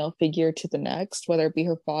unhealthy male figure to the next, whether it be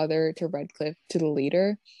her father to Redcliffe to the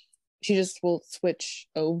leader. She just will switch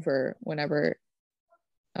over whenever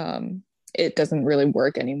it doesn't really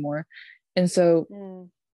work anymore. And so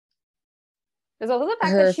there's also the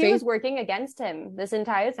fact that she was working against him this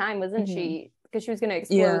entire time, wasn't she? Because she was going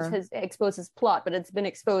to expose his plot, but it's been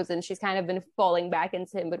exposed and she's kind of been falling back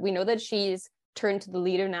into him. But we know that she's turned to the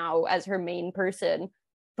leader now as her main person.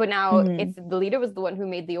 But now, if the leader was the one who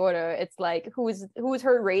made the order, it's like, who is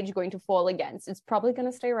her rage going to fall against? It's probably going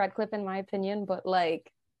to stay Redcliffe, in my opinion. But, like,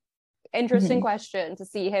 interesting question to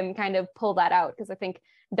see him kind of pull that out, because I think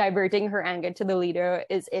diverting her anger to the leader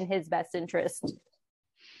is in his best interest.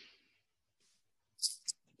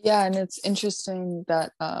 Yeah, and it's interesting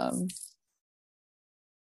that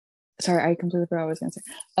sorry, I completely forgot what I was gonna say.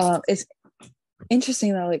 It's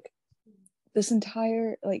interesting that, like, this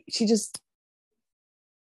entire, like, she just,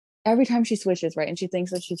 every time she switches, right, and she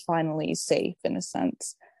thinks that she's finally safe in a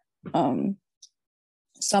sense,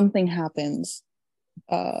 something happens,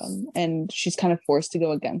 and she's kind of forced to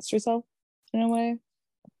go against herself in a way.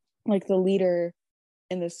 Like, the leader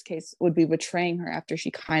in this case would be betraying her after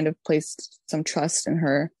she kind of placed some trust in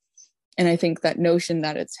her. And I think that notion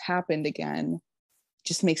that it's happened again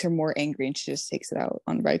just makes her more angry, and she just takes it out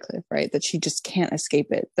on Redcliffe, right? That she just can't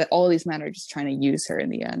escape it, that all these men are just trying to use her in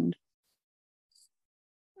the end.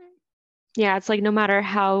 Yeah, it's like no matter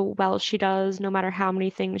how well she does, no matter how many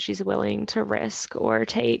things she's willing to risk or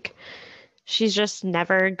take, she's just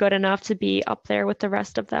never good enough to be up there with the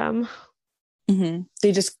rest of them.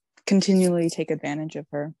 They just continually take advantage of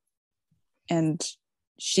her, and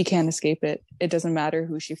she can't escape it. It doesn't matter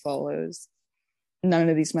who she follows. None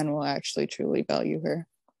of these men will actually truly value her.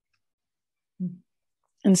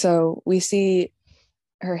 And so we see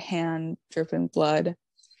her hand dripping blood,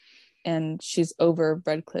 and she's over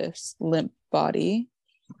Redcliffe's limp body.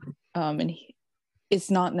 And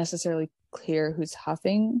it's not necessarily clear who's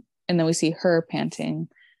huffing. And then we see her panting.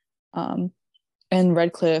 And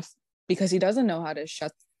Redcliffe, because he doesn't know how to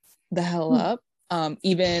shut the hell up,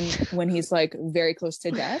 even when he's like very close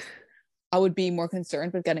to death, I would be more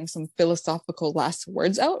concerned with getting some philosophical last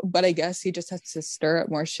words out, but I guess he just has to stir up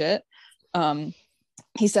more shit.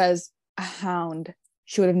 He says, a hound,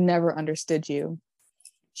 she would have never understood you.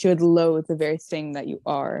 She would loathe the very thing that you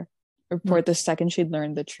are. Report the second she'd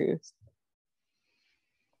learned the truth.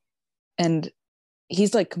 And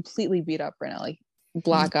he's like completely beat up right now, like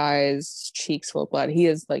black eyes, cheeks full of blood. He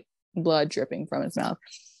is like blood dripping from his mouth.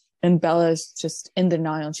 And Bella's just in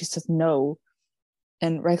denial, and she says, no.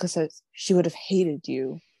 And Redcliffe says, she would have hated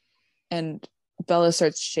you. And Bella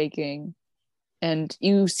starts shaking. And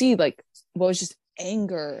you see, like, what was just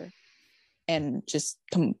anger and just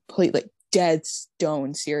complete, like, dead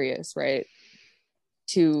stone serious, right?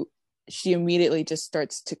 To she immediately just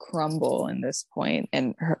starts to crumble in this point,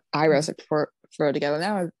 and her eyebrows are furrowed together,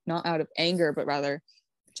 now not out of anger but rather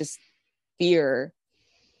just fear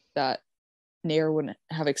that Nair wouldn't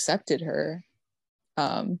have accepted her.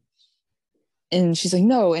 And she's like,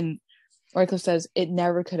 no. And Radcliffe says, it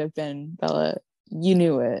never could have been, Bella. You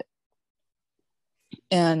knew it.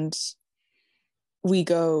 And we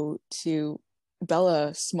go to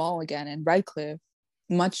Bella small again, and Radcliffe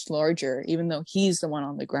much larger, even though he's the one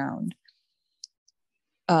on the ground.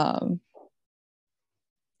 And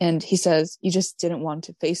he says, you just didn't want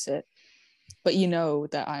to face it, but you know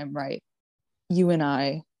that I'm right. You and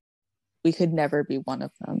I, we could never be one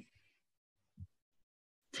of them.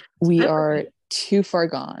 We are too far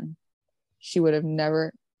gone. She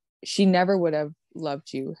never would have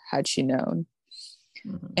loved you had she known.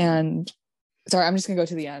 And sorry, I'm just gonna go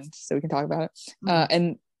to the end so we can talk about it.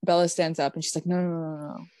 And Bella stands up and she's like,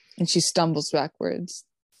 no. And she stumbles backwards.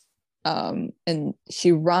 And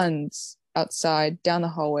she runs outside down the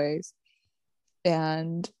hallways.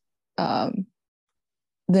 And the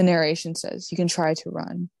narration says, you can try to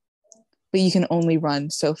run, but you can only run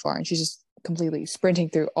so far. And she's just completely sprinting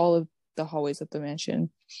through all of the hallways of the mansion.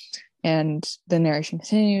 And the narration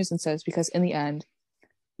continues and says, because in the end,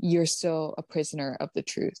 you're still a prisoner of the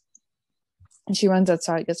truth. And she runs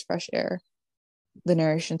outside, gets fresh air. The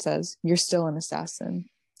narration says, you're still an assassin.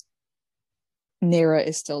 Naira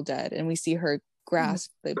is still dead. And we see her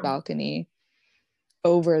grasp the balcony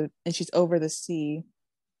and she's over the sea.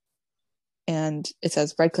 And it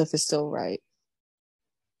says, Radcliffe is still right.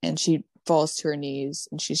 And she falls to her knees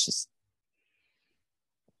and she's just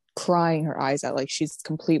crying her eyes out, like she's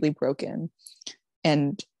completely broken.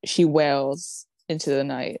 And she wails into the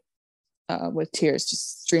night with tears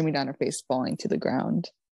just streaming down her face, falling to the ground.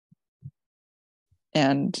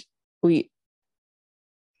 And we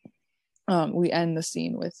end the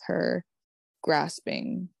scene with her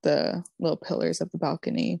grasping the little pillars of the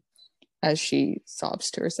balcony as she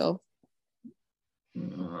sobs to herself.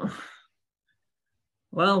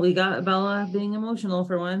 Well, we got Bella being emotional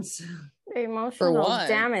for once. Emotional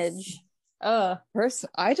damage. I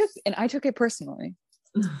took it personally.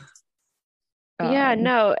 Yeah,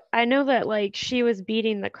 no, I know that like she was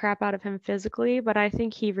beating the crap out of him physically, but I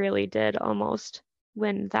think he really did almost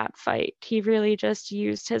win that fight. He really just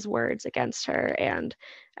used his words against her, and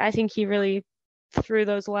I think he really threw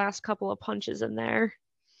those last couple of punches in there.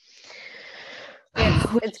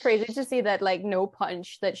 It's crazy to see that like no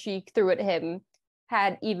punch that she threw at him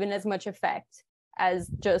had even as much effect as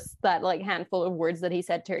just that like handful of words that he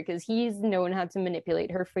said to her, because he's known how to manipulate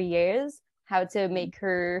her for years, how to make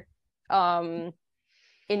her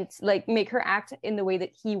make her act in the way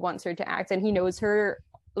that he wants her to act, and he knows her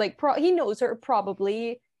like he knows her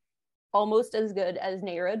probably almost as good as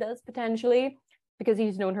Naira does potentially, because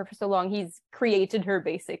he's known her for so long. He's created her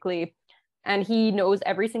basically, and he knows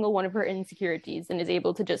every single one of her insecurities and is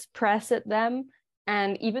able to just press at them.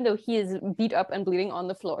 And even though he is beat up and bleeding on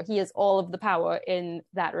the floor, he has all of the power in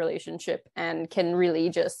that relationship and can really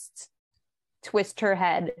just twist her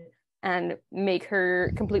head and make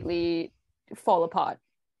her completely fall apart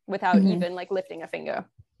without even like lifting a finger.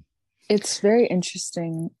 It's very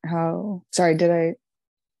interesting how, sorry, did I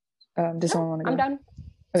does someone want to go? I'm done.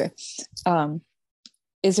 Okay.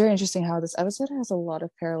 It's very interesting how this episode has a lot of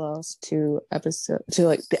parallels to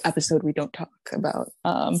the episode we don't talk about.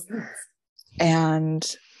 And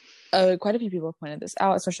quite a few people have pointed this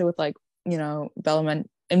out, especially with like, you know, Bellman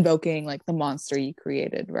invoking like the monster you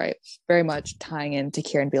created, right? Very much tying into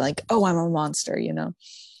Kieran being like, oh, I'm a monster, you know?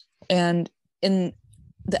 And in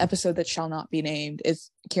the episode that shall not be named,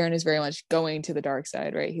 Kieran is very much going to the dark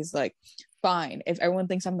side, right? He's like, fine, if everyone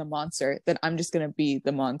thinks I'm the monster, then I'm just gonna be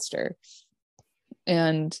the monster.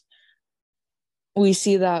 And we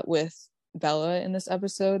see that with Bella in this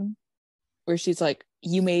episode, where she's like,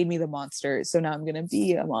 you made me the monster, so now I'm gonna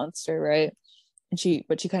be a monster, right? And she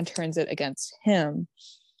kind of turns it against him.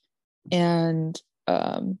 And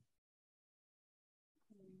I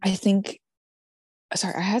think,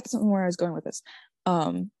 sorry, I had something where I was going with this.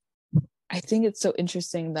 I think it's so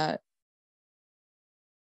interesting that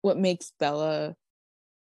what makes Bella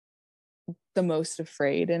the most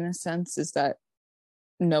afraid in a sense is that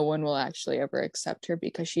no one will actually ever accept her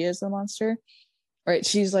because she is the monster, right?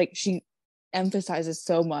 She's like, she emphasizes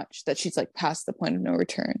so much that she's like past the point of no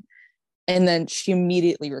return, and then she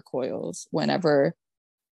immediately recoils when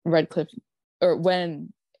Radcliffe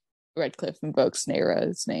invokes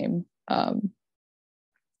Naira's name.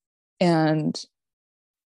 And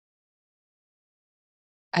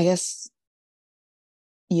I guess,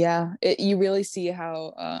 yeah, you really see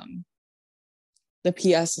how the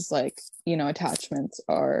PS is like, you know, attachments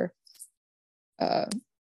are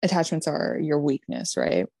your weakness,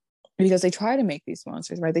 right? Because they try to make these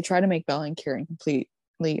monsters, right? They try to make Bella and Kieran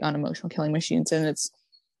completely unemotional killing machines, and it's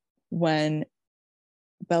when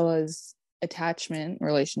Bella's attachment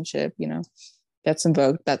relationship, you know, gets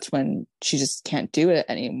invoked, that's when she just can't do it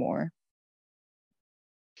anymore.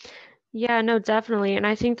 Yeah, no, definitely. And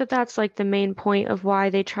I think that that's like the main point of why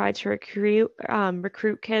they try to recruit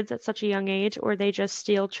kids at such a young age, or they just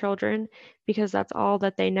steal children because that's all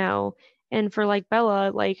that they know. And for like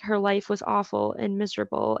Bella, like her life was awful and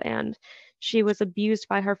miserable, and she was abused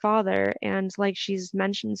by her father. And like she's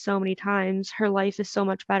mentioned so many times, her life is so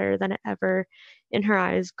much better than it ever, in her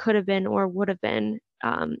eyes, could have been or would have been,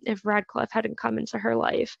 if Radcliffe hadn't come into her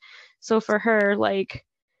life. So for her, like,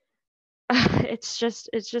 it's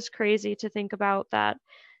just crazy to think about that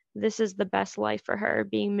this is the best life for her,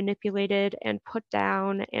 being manipulated and put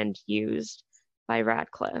down and used by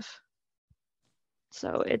Radcliffe.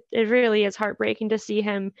 So it really is heartbreaking to see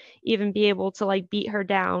him even be able to like beat her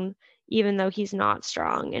down, even though he's not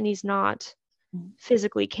strong and he's not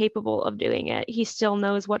physically capable of doing it. He still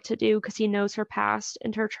knows what to do because he knows her past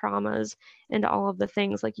and her traumas and all of the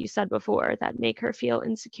things, like you said before, that make her feel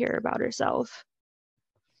insecure about herself.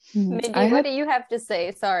 Mindy, what do you have to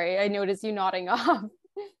say? Sorry, I noticed you nodding off.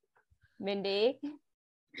 Mindy?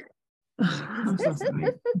 I'm so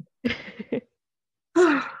sorry.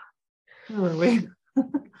 Where were we?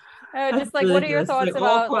 Just like, what are your thoughts like,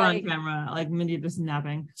 about all like on camera, like Mindy just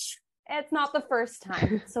napping? It's not the first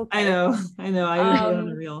time. It's okay. I know. I usually have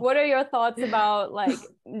a reel. What are your thoughts about like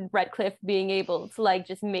Radcliffe being able to like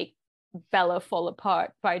just make Bella fall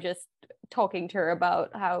apart by just talking to her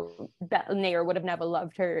about how Nair would have never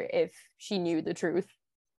loved her if she knew the truth?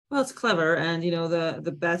 Well, it's clever, and you know,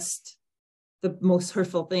 the most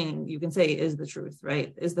hurtful thing you can say is the truth,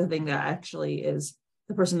 right? Is the thing that actually is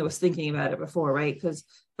the person that was thinking about it before, right? Because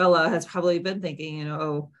Bella has probably been thinking, you know,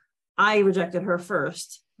 oh, I rejected her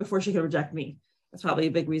first before she could reject me. That's probably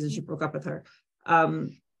a big reason she broke up with her.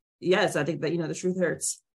 Yes, I think that, you know, the truth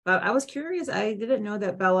hurts. But I was curious. I didn't know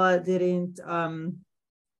that Bella didn't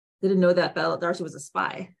know that Darcy was a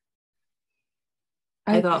spy.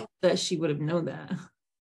 I thought that she would have known that.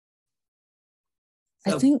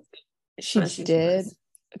 So, I think she did,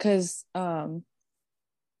 because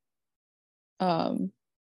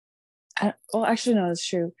actually no, that's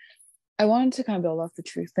true. I wanted to kind of build off the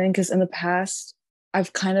truth thing, because in the past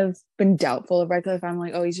I've kind of been doubtful of Radcliffe. I'm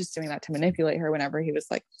like, oh, he's just doing that to manipulate her, whenever he was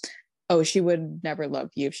like, oh, she would never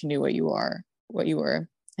love you if she knew what you were.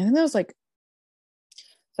 And then I can't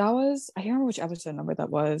remember which episode number that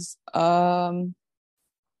was.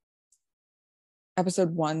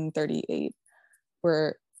 Episode 138,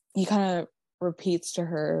 where he kind of repeats to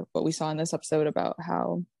her what we saw in this episode about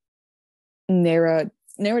how Naira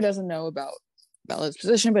doesn't know about Bella's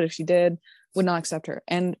position, but if she did, would not accept her.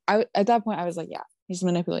 And at that point I was like, yeah, he's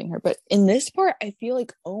manipulating her. But in this part, I feel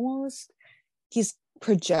like almost he's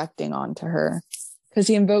projecting onto her, because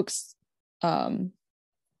he invokes both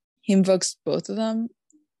of them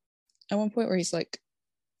at one point, where he's like,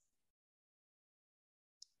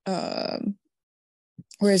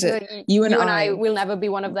 where is it? So you and I will never be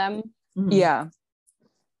one of them. Mm-hmm. Yeah.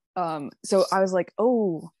 So I was like,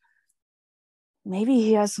 oh, maybe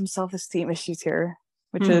he has some self-esteem issues here,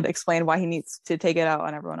 which would explain why he needs to take it out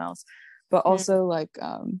on everyone else. But also, like,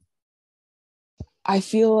 I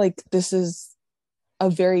feel like this is a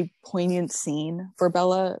very poignant scene for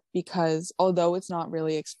Bella, because although it's not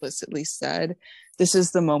really explicitly said, this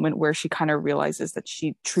is the moment where she kind of realizes that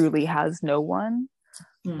she truly has no one.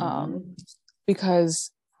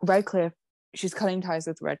 Because Radcliffe, she's cutting ties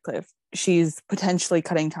with Radcliffe. She's potentially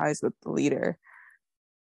cutting ties with the leader.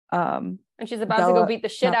 And she's about to go beat the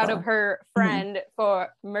shit out of her friend for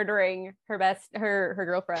murdering her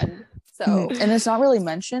girlfriend. So and it's not really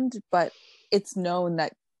mentioned, but it's known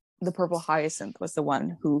that the purple Hyacinth was the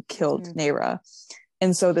one who killed Naira.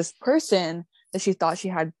 And so this person that she thought she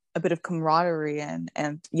had a bit of camaraderie and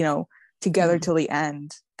you know, together till the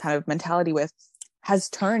end kind of mentality with, has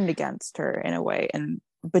turned against her in a way and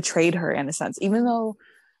betrayed her in a sense, even though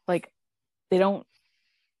like they don't,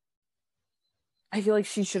 I feel like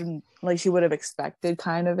she would have expected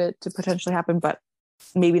kind of it to potentially happen, but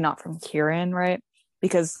maybe not from Kieran, right?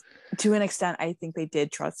 Because to an extent, I think they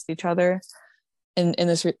did trust each other. In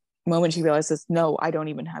this moment, she realizes, no, I don't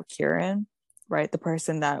even have Kieran, right? The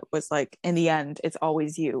person that was like, in the end, it's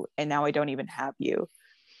always you, and now I don't even have you.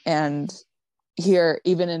 And here,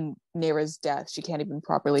 even in Naira's death, she can't even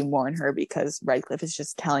properly mourn her, because Radcliffe is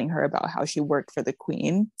just telling her about how she worked for the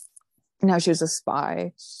Queen and how she was a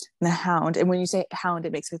spy and a hound. And when you say hound,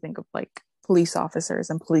 it makes me think of like police officers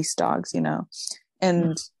and police dogs,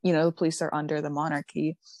 and the police are under the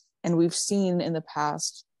monarchy, and we've seen in the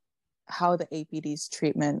past how the APD's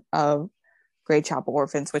treatment of Grey Chapel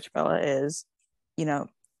orphans, which Bella is,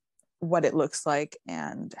 what it looks like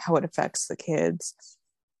and how it affects the kids.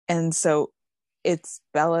 And so it's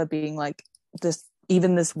Bella being like, this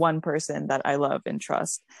one person that I love and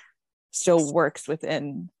trust still works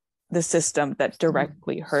within the system that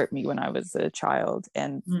directly hurt me when I was a child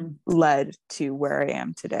and led to where I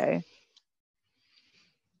am today.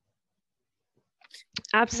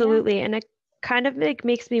 Absolutely. And it kind of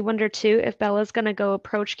makes me wonder too if Bella's going to go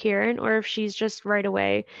approach Kieran, or if she's just right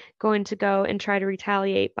away going to go and try to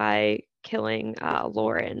retaliate by killing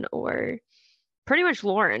Lauren, or pretty much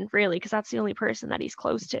Lauren, really, because that's the only person that he's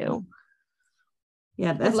close to.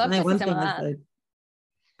 Yeah, that's one thing is like,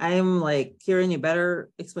 I'm like, Kieran, you better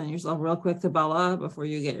explain yourself real quick to Bella before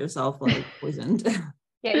you get yourself like poisoned.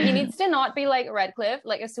 Yeah, he needs to not be like Redcliffe.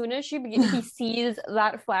 Like, as soon as he sees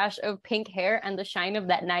that flash of pink hair and the shine of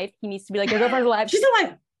that knife, he needs to be like, your girlfriend's alive. She's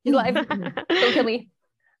alive. She's alive. Don't kill me.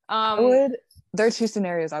 There are two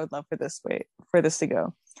scenarios I would love for this to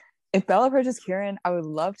go. If Bella approaches Kieran, I would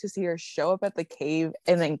love to see her show up at the cave,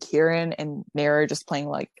 and then Kieran and Nara just playing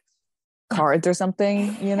like cards or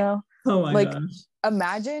something, Oh my gosh.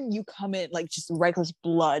 Imagine you come in like just reckless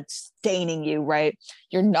blood staining you, right?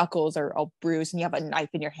 Your knuckles are all bruised and you have a knife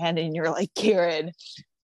in your hand and you're like, Kieran,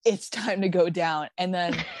 it's time to go down. And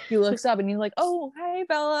then he looks up and he's like, oh, hey,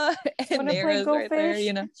 Bella. And Nara's right there,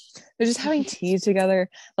 They're just having tea together.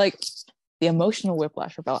 Like, the emotional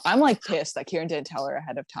whiplash for Bella. I'm like pissed that Kieran didn't tell her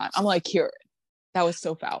ahead of time. I'm like, Kieran, that was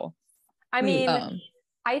so foul. I mean,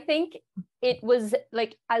 I think it was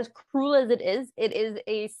like, as cruel as it is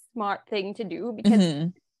a smart thing to do,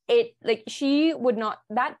 because it, like, she would not,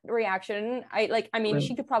 that reaction,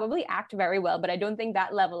 she could probably act very well, but I don't think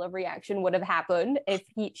that level of reaction would have happened if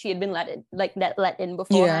she had been let in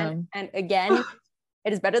beforehand. Yeah. And again,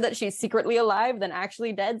 it is better that she's secretly alive than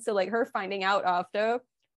actually dead. So like, her finding out after,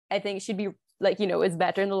 I think she'd be like, is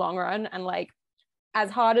better in the long run. And like,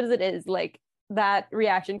 as hard as it is, like, that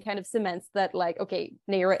reaction kind of cements that, like, okay,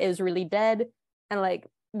 Nara is really dead, and like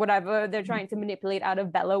whatever they're trying to manipulate out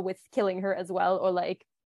of Bella with killing her as well, or like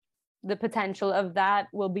the potential of that,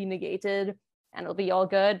 will be negated and it'll be all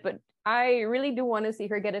good. But I really do want to see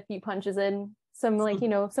her get a few punches in, some like,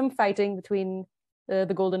 some fighting between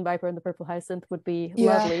the Golden Viper and the Purple Hyacinth would be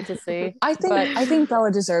lovely to see. I think Bella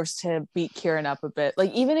deserves to beat Kieran up a bit.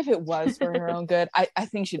 Like, even if it was for her own good, I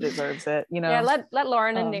think she deserves it. Yeah, let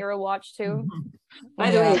Lauren and Nara watch too.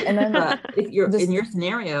 By the way, and then if you're in your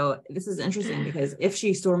scenario, this is interesting, because if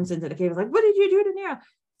she storms into the cave, like, what did you do to Nara?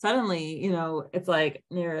 Suddenly, it's like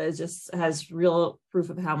Nara just has real proof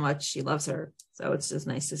of how much she loves her. So it's just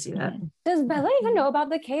nice to see that. Does Bella even know about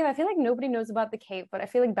the cave? I feel like nobody knows about the cave, but I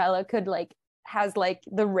feel like Bella could has like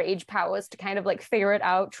the rage powers to kind of like figure it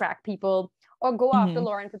out, track people, or go after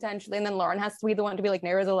Lauren potentially, and then Lauren has to be the one to be like,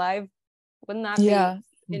 Nara's alive. Wouldn't that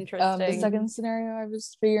be interesting? The second scenario I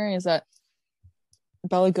was figuring is that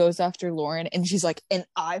Bella goes after Lauren and she's like, an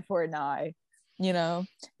eye for an eye, and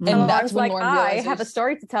that's when Lauren realizes, I have a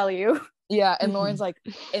story to tell you. Yeah, and Lauren's like,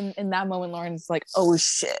 in that moment, Lauren's like, oh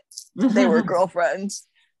shit, they were girlfriends.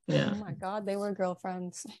 Yeah. Oh my god, they were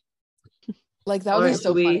girlfriends. Like, that would be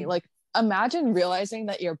so funny. Like, imagine realizing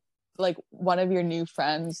that you're like, one of your new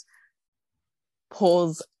friends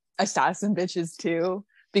pulls assassin bitches too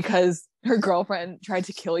because her girlfriend tried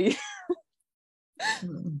to kill you.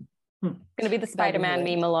 Gonna be the Spider-Man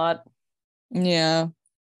meme a lot. Yeah.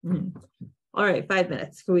 All right, 5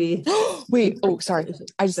 minutes. Can we wait? Oh, sorry.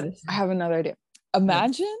 I have another idea.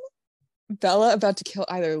 Imagine Bella about to kill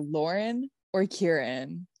either Lauren or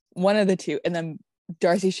Kieran, one of the two, and then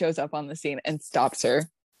Darcy shows up on the scene and stops her.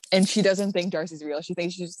 And she doesn't think Darcy's real. She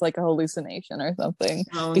thinks she's just like a hallucination or something,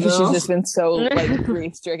 because she's just been so like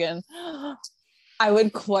grief stricken. I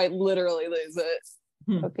would quite literally lose it.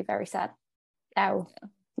 It would be very sad. Ow.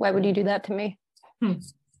 Why would you do that to me? I'm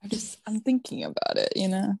thinking about it,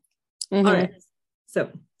 All right. So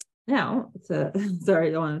now,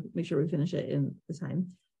 sorry, I want to make sure we finish it in the time.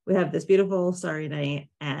 We have this beautiful starry night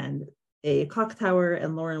and a clock tower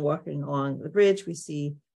and Lauren walking along the bridge. We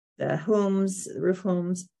see the roof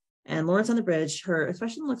homes, and Lauren's on the bridge. Her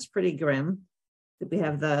expression looks pretty grim. We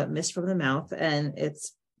have the mist from the mouth, and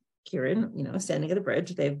it's Kieran, standing at the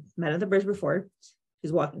bridge. They've met at the bridge before.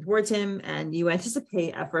 She's walking towards him, and you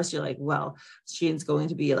anticipate at first, you're like, well, she's going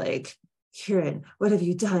to be like, Kieran, what have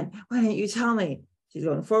you done? Why didn't you tell me? She's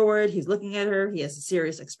going forward. He's looking at her. He has a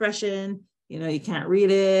serious expression. You can't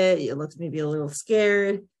read it. It looks maybe a little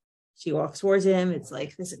scared. She walks towards him. It's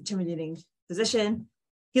like this intimidating position.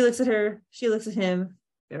 He looks at her, she looks at him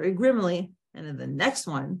very grimly. And then the next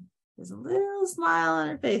one, there's a little smile on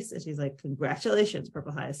her face. And she's like, congratulations,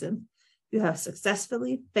 Purple Hyacinth. You have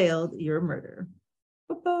successfully failed your murder.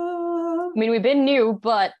 I mean, we've been new,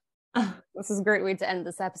 but this is a great way to end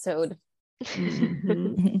this episode.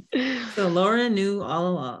 So Lauren knew all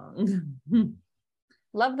along.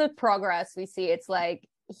 Love the progress we see. It's like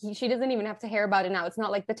she doesn't even have to hear about it now. It's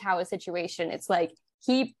not like the tower situation. It's like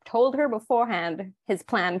he told her beforehand his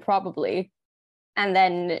plan, probably, and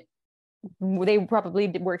then they probably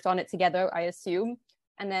worked on it together, I assume,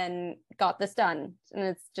 and then got this done. And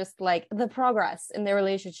it's just like the progress in their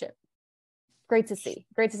relationship. Great to see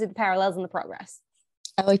the parallels and the progress.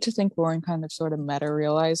 I like to think Lauren kind of sort of meta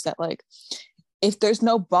realized that, like, if there's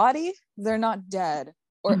no body, they're not dead,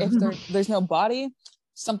 or if there's no body,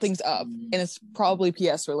 something's up, and it's probably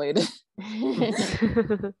PS related.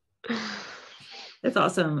 It's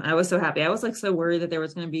awesome. I was so happy. I was like so worried that there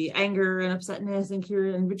was going to be anger and upsetness and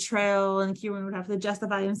Kieran betrayal, and Kieran would have to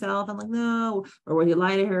justify himself. I'm like, no, or would he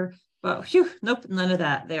lie to her? But phew, nope, none of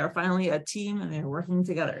that. They are finally a team and they're working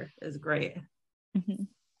together. It's great.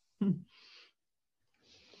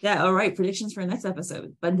 Yeah. All right. Predictions for next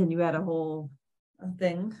episode. Bundin, you had a whole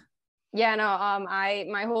thing. Yeah, no,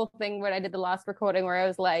 my whole thing when I did the last recording where I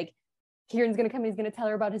was like, Kieran's gonna come, he's gonna tell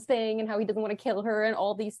her about his thing and how he doesn't want to kill her and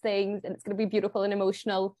all these things, and it's gonna be beautiful and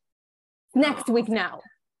emotional. Next week now.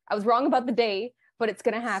 I was wrong about the day, but it's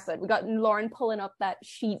gonna happen. We got Lauren pulling up that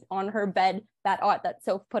sheet on her bed, that art that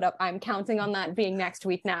Soph put up. I'm counting on that being next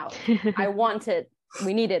week now. I want it.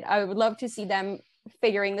 We need it. I would love to see them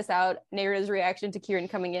figuring this out. Nayra's reaction to Kieran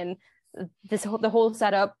coming in, the whole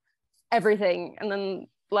setup, everything, and then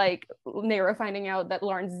like Nayra finding out that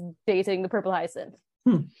Lauren's dating the Purple Hyacinth.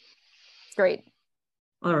 It's great.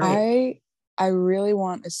 All right. I really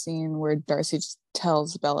want a scene where Darcy just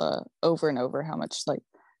tells Bella over and over how much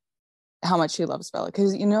he loves Bella,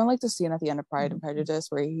 because you know, like the scene at the end of Pride and Prejudice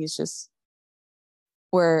where he's just,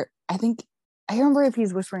 where I think I remember if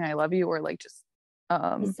he's whispering I love you or like just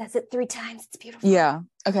he says it 3 times. It's beautiful. Yeah.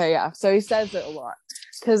 Okay. Yeah. So he says it a lot,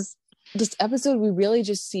 because this episode we really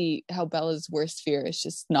just see how Bella's worst fear is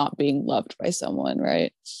just not being loved by someone,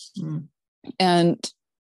 right? And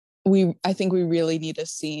I think we really need a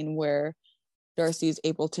scene where Darcy is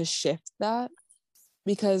able to shift that,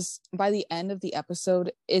 because by the end of the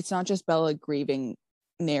episode it's not just Bella grieving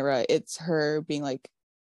Nayra, it's her being like,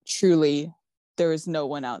 truly there is no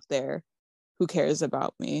one out there who cares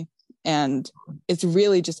about me. And it's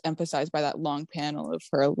really just emphasized by that long panel of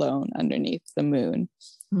her alone underneath the moon.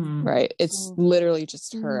 Right, it's literally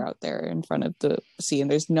just her out there in front of the sea, and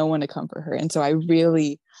there's no one to comfort her. And so I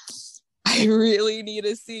really need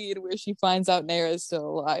a scene where she finds out Nayra is still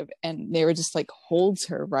alive and Nayra just like holds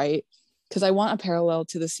her, right? Because I want a parallel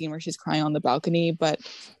to the scene where she's crying on the balcony, but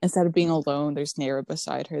instead of being alone, there's Nayra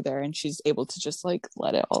beside her there, and she's able to just like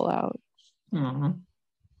let it all out.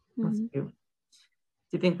 That's cute.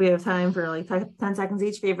 Do you think we have time for like 10 seconds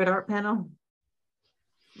each? Favorite art panel?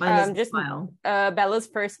 Mine is just smile. Bella's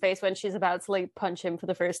first face when she's about to like punch him for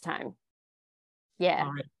the first time. Yeah.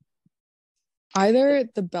 All right. Either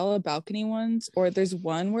the Bella balcony ones, or there's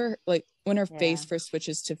one where like when her face first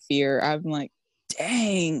switches to fear, I'm like,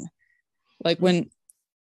 dang. Like when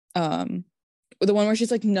the one where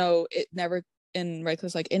she's like, no, it never, and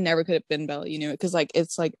Radcliffe's like, it never could have been Bella, you knew it, because like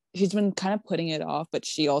it's like she's been kind of putting it off, but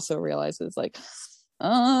she also realizes like,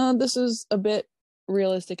 this is a bit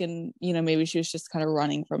realistic, and you know, maybe she was just kind of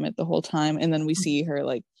running from it the whole time. And then we see her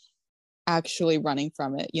like actually running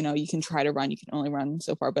from it. You know, you can try to run, you can only run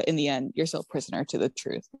so far, but in the end you're still a prisoner to the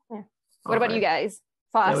truth. What about you guys?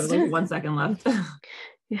 Fast. Yeah, like 1 second left.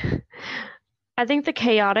 I think the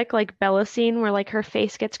chaotic like Bella scene where like her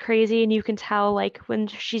face gets crazy and you can tell like when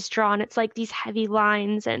she's drawn it's like these heavy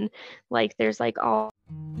lines, and like there's like all.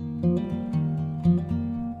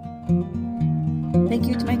 Thank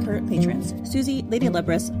you to my current patrons: Susie, Lady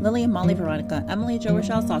Libris, Lily, Molly, Veronica, Emily, Joe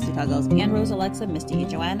Rochelle, Saucy Tuggles, Anne Rose, Alexa, Misty,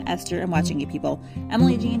 Joanne, Esther, and Watching You People,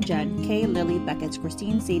 Emily, Jean, Jen, Kay, Lily, Beckett,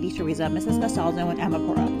 Christine, Sadie, Teresa, Mrs. Castaldo, and Emma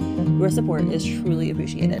Cora. Your support is truly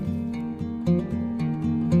appreciated.